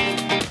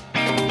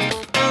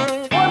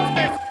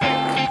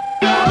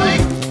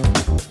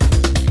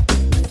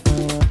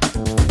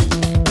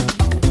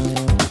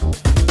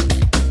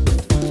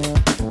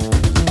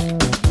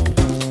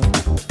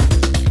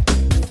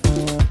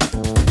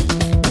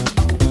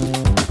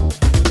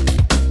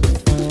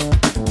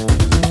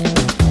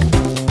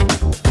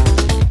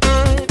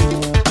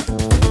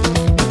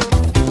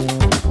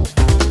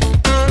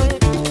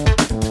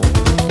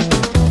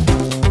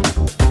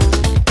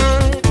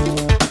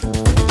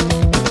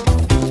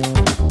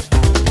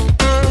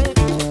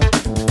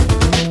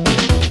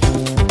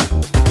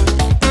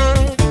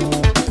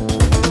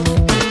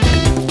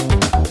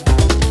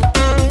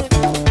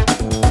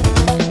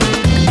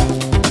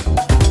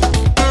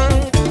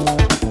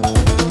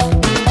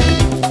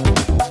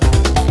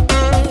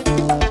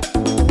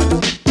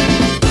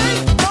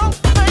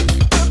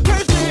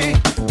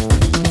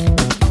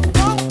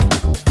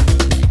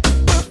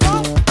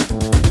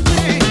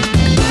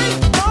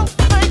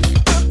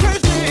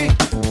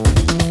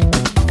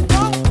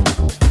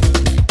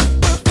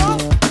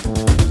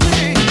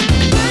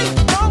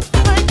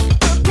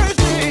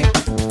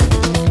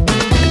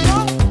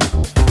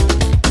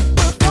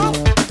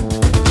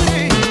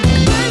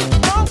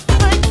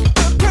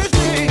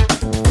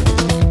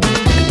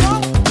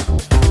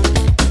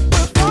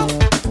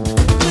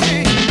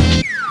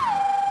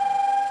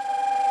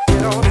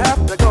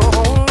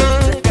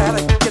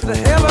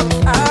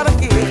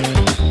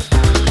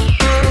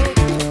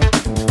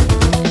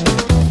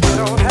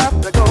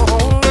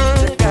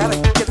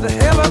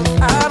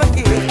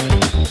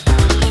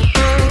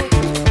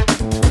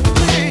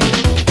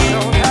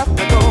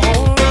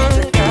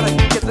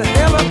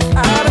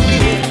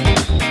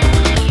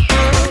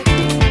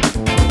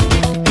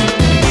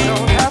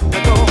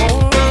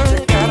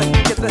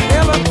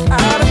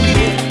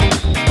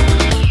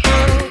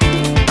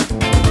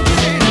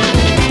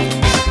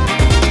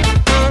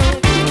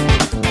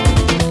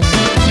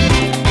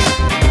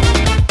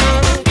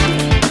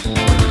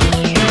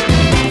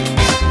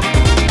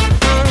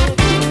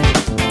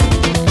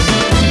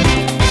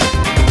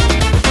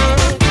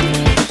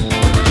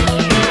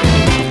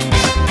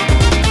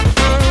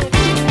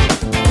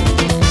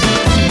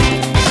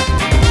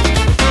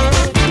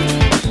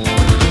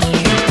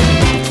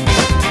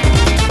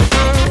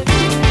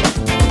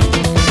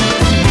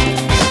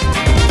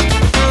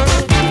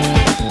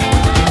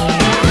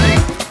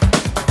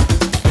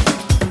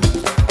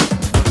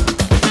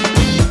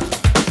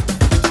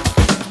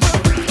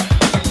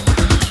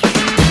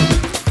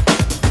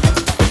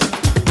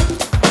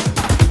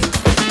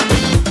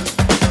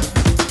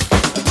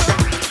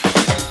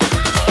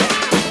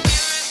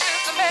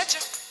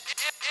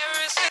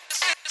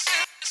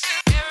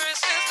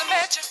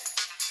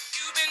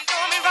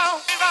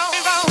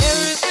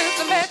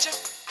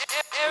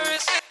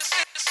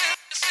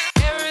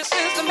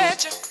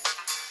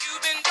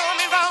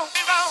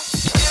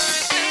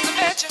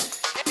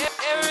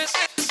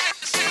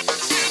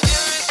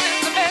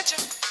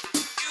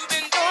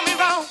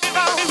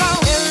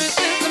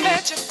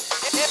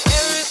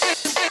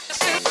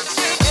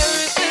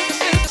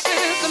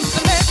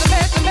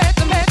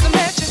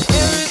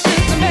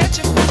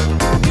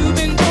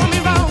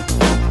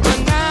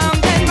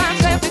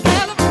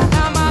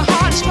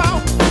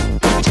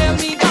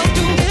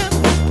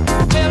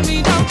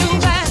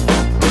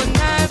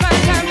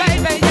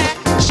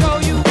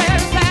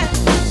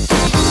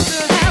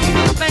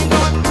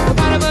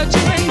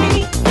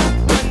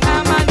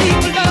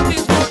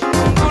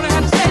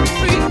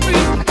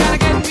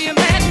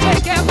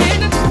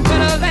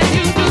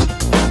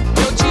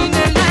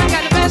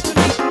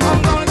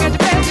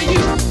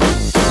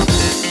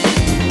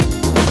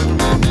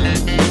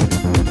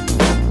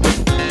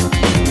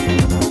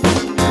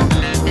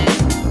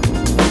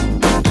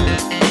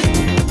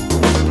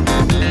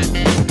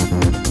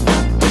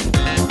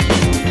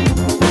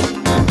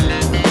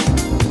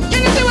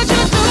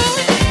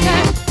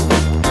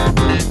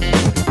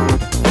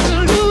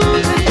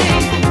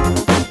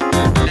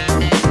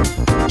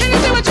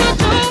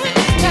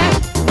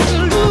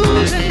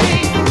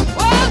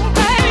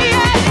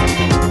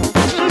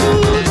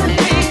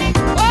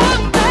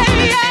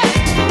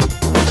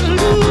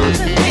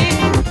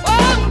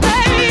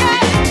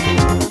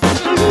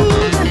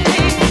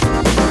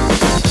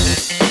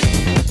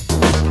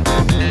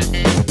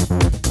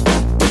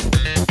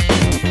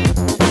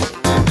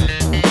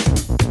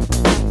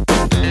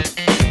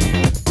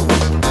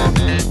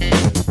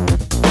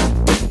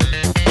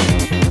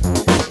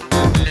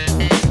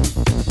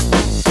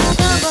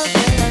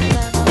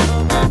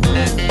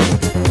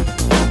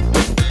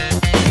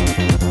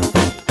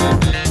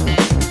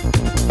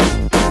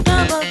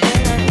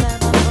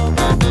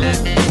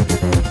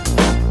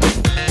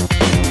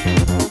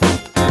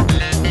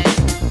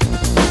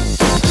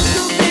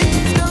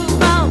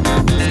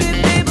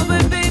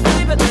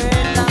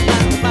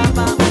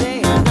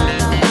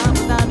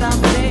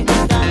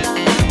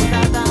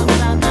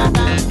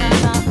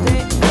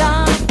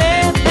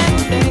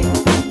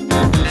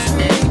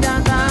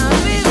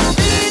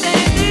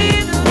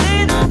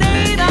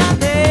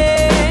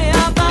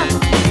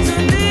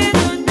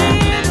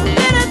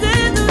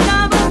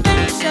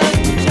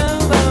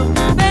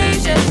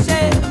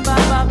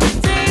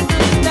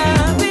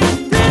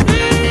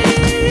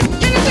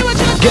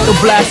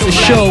 Blaster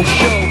Show.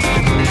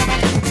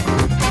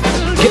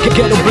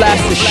 Ghetto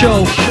Blaster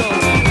Show.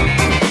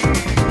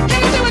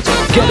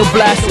 Ghetto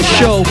Blaster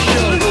Show.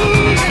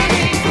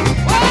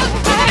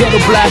 Ghetto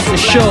Blaster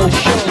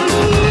Show.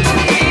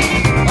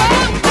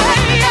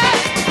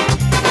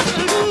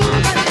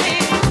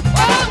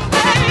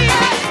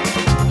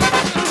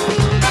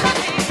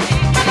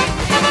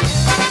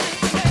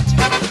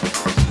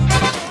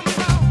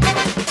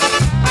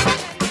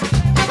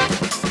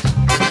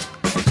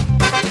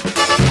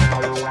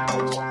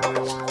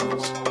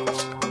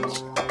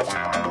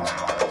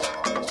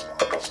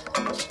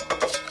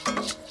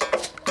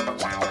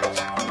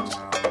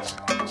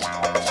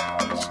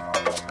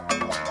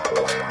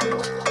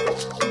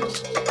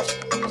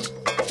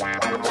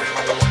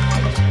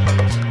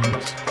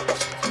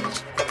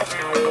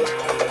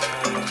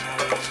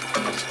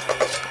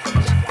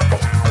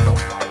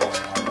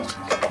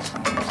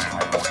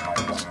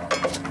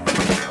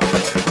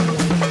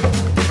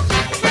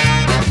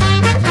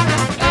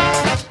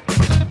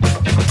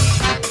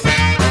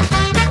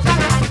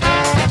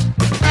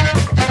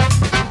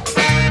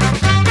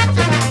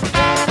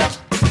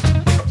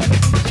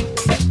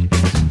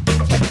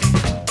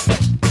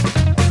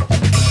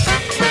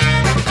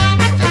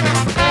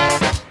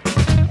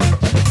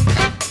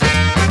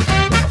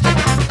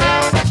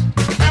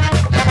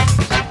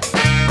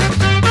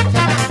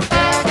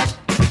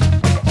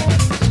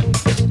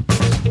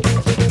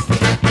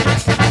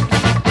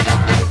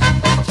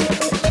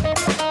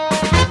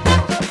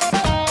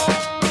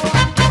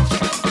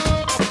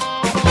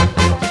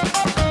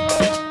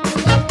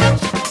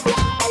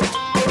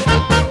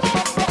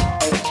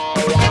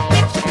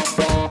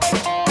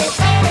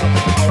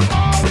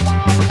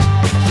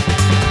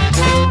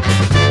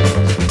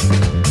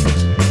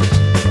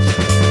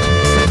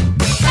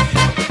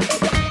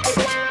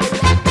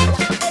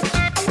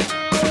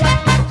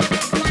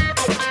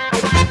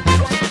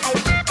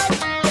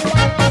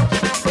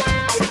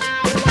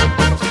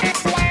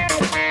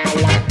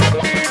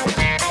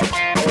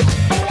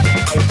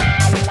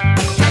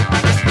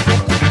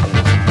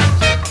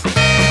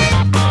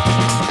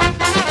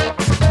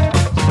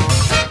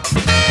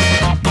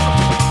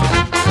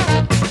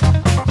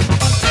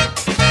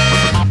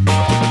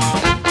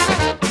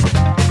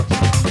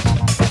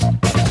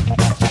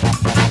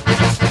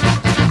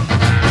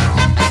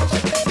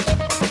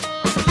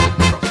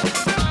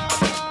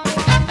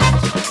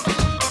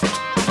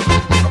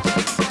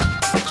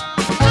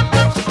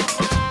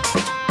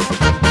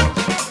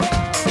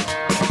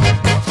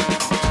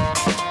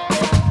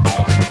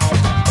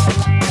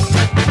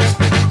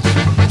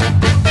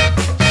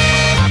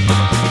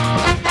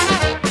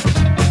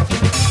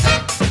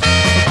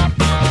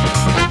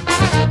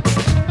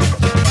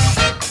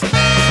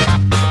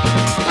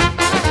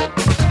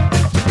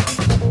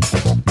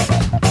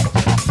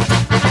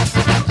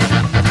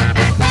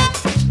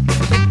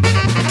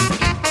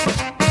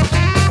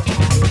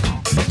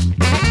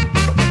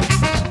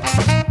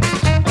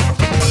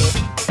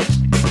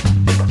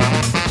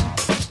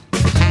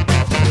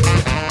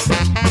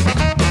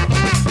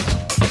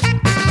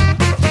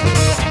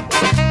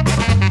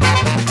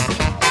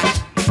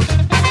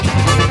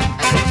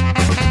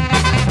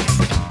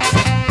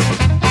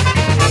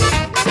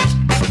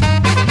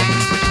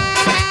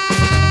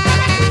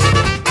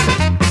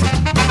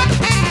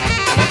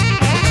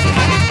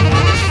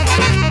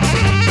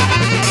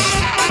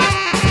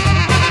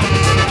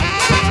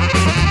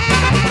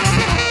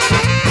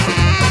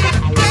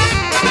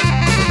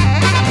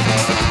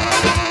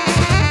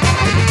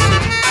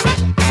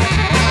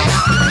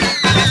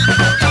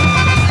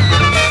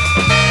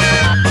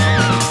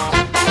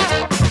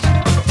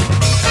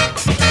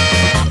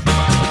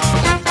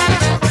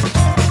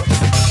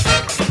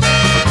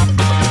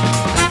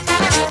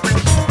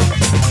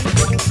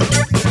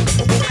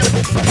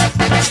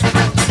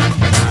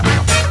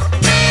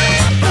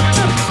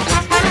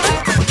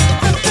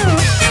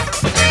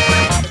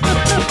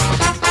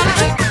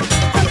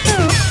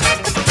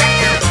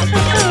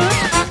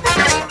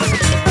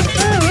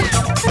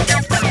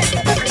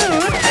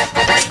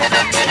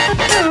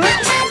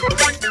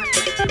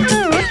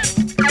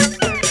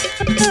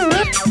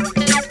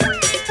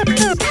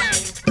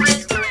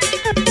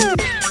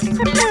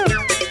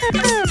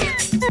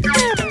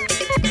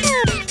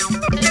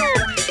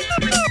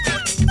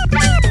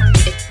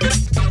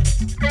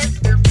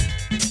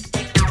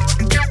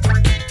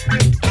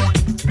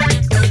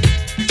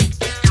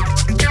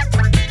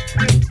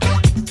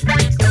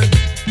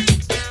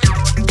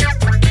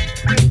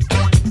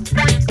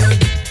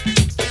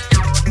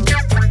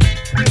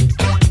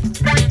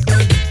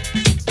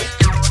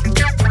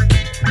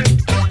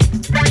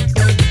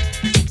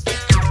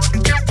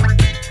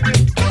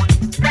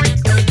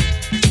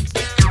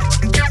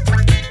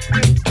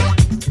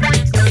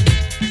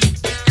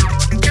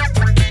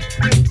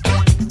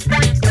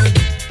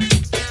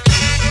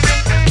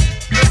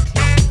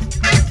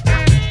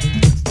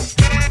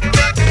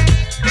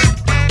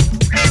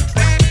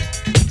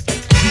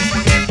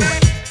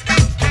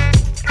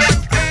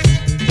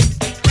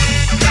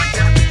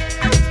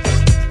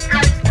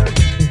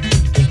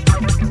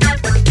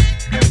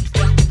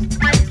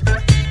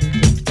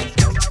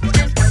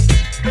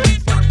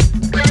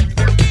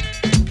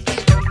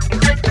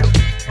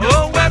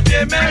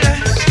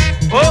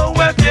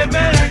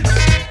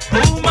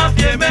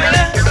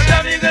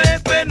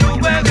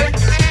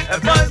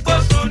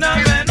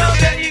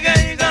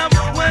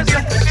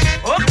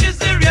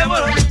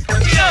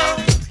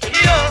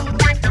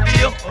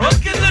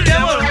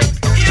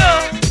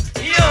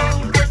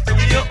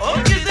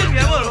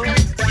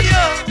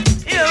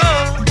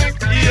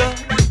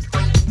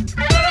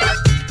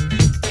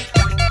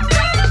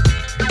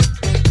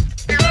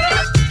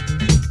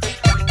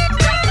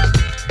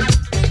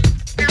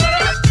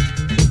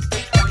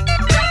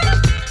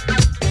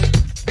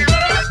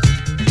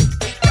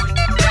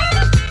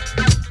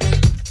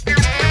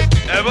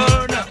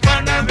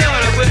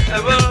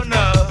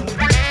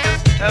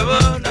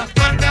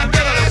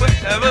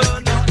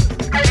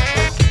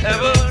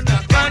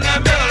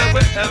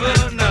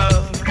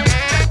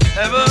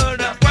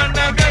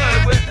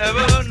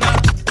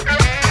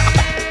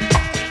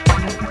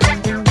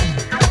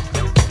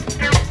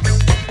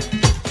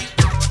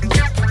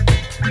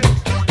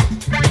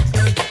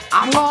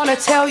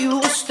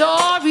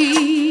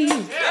 story.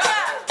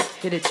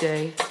 Hit it,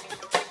 Jay.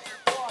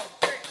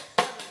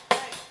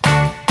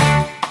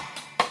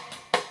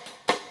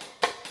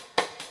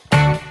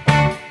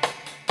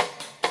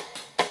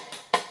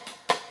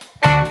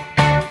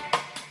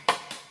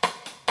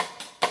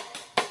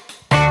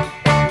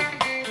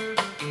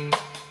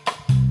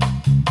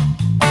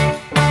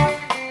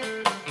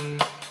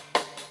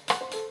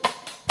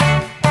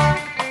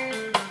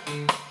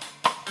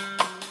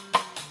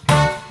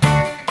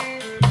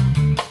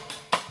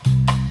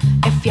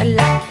 If you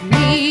let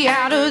me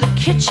out of the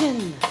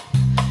kitchen,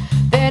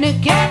 then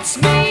it gets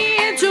me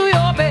into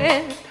your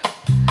bed.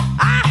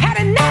 I had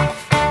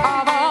enough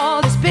of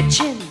all this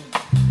bitching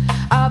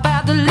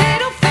about the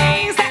little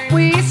things that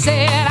we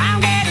said. I'm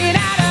getting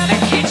out of the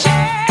kitchen.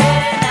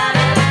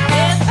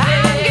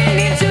 I'm getting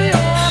into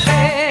your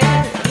bed.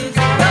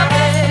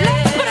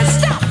 Let's put a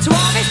stop to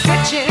all this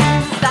bitching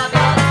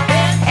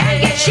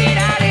and get shit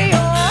out of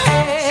your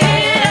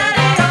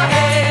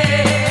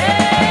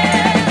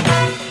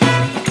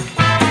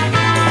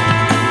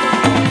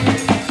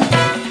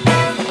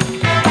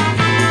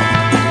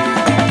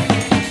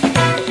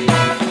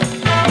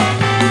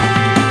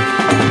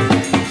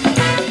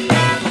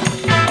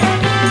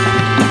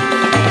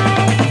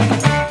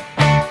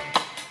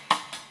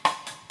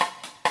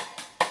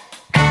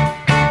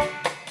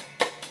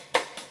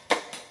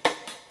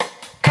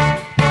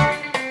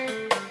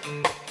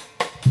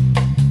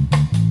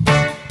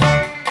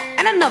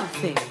another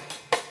thing,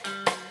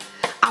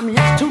 I'm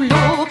left to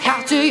look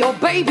after your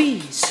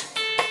babies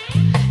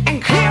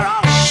and clear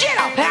all shit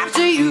up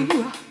after you.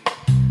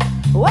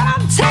 Well,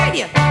 I'm telling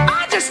you,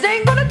 I just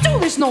ain't gonna do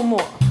this no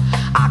more.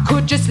 I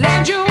could just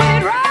lend you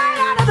it right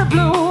out of the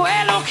blue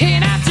and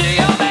looking after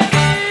your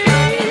babies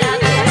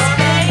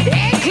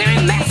and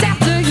clearing mess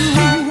after you.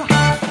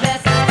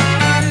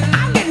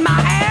 I'm getting my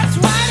ass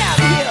right out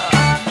of here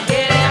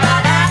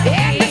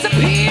and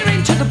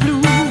disappearing to the blue.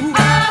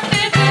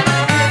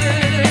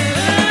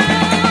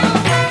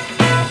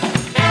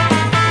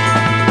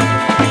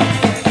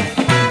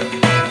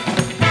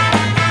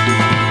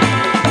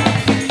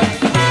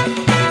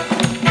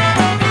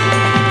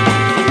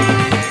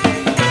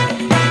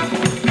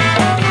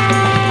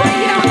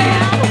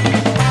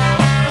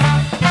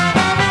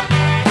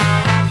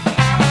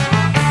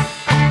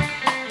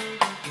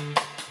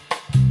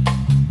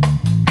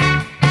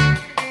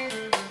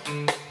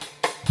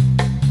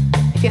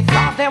 If you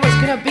thought there was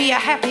gonna be a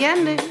happy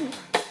ending,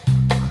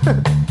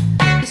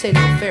 this ain't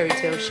no fairy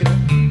tale, sugar.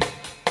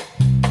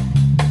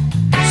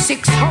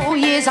 6 whole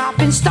years I've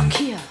been stuck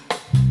here,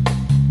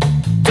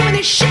 doing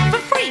this shit for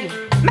free.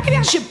 Maybe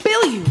I should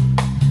bill you.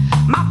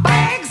 My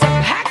bags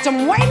are packed,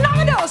 I'm waiting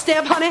on the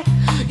doorstep, honey.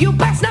 You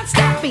best not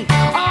stop me,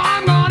 or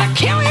I'm gonna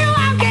kill you.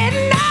 I'm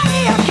getting out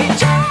of your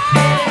kitchen.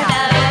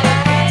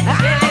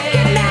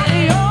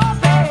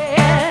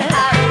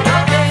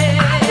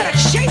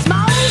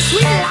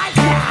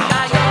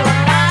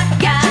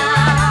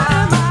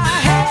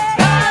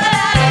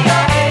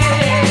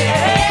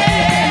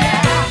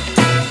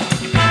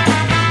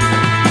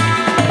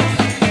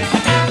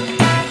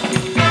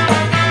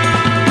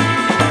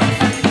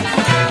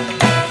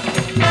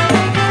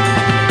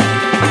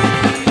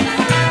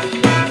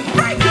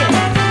 Break it!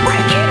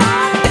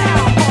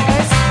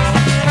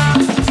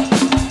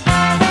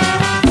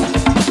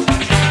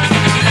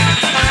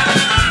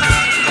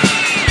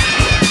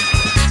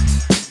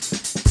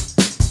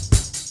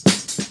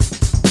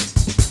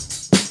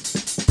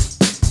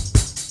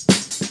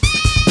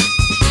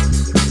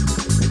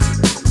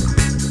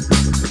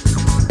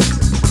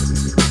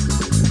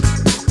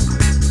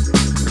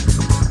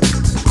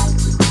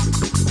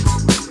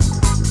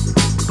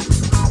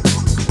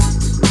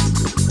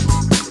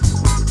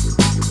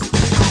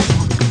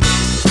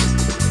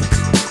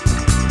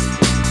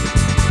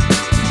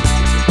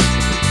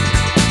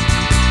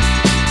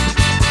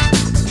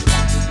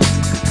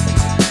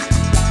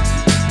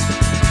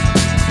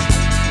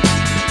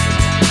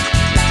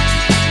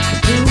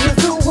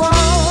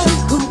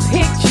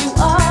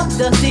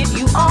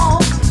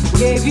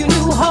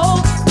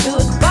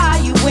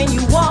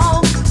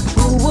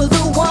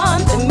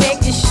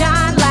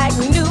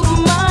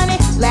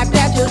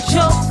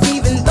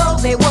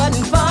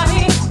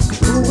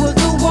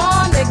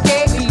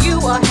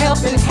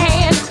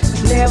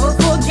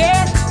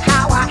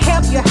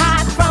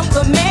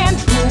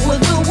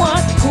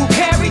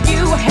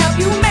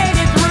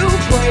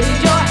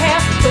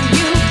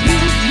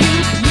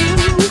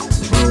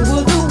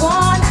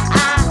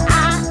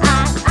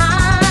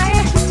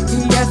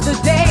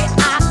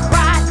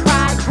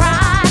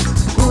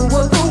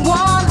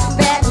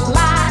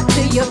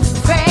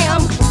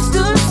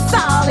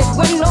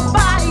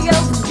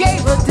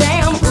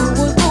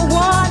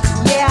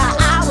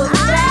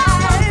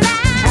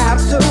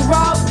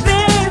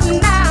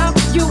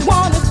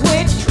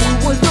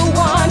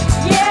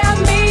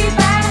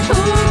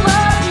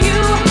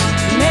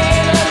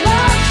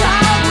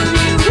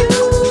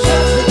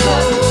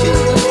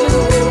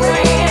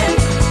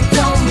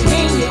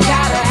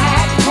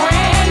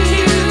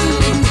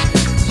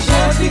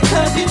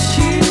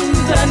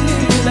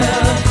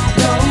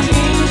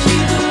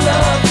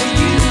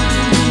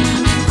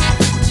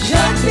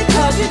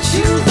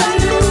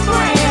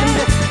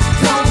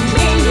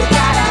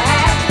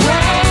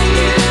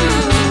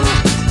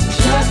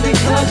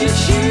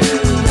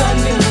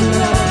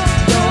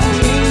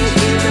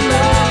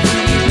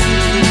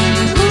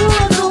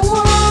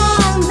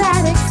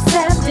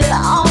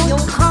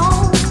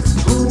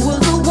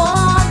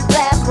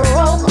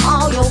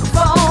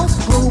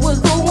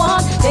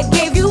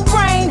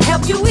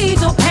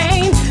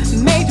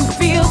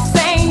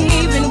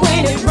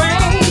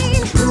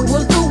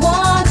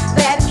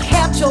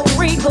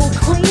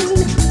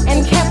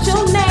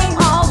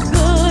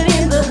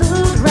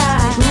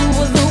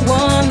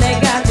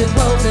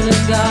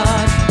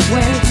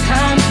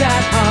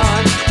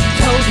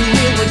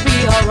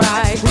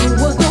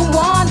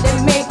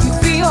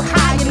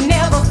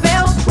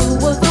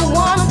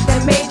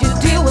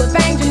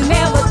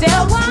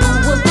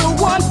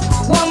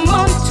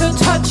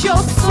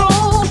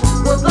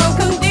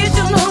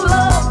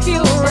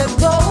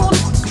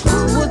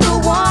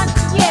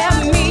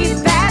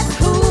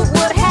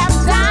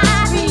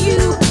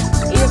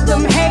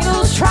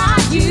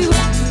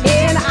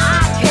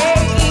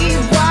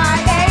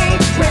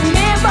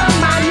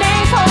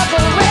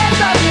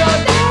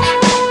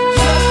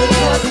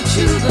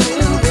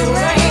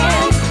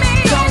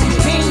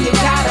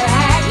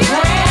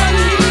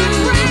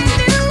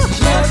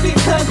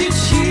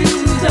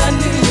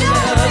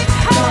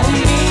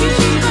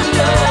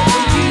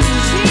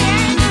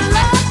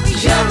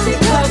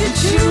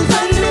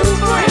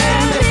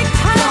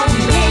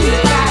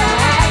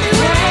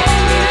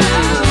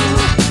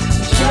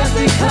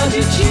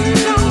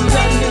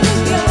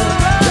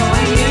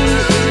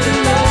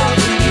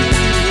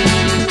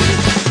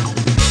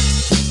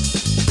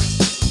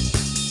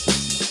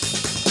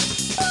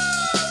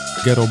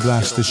 Ghetto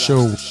Blaster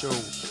Show.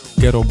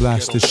 Ghetto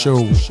Blaster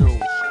Show.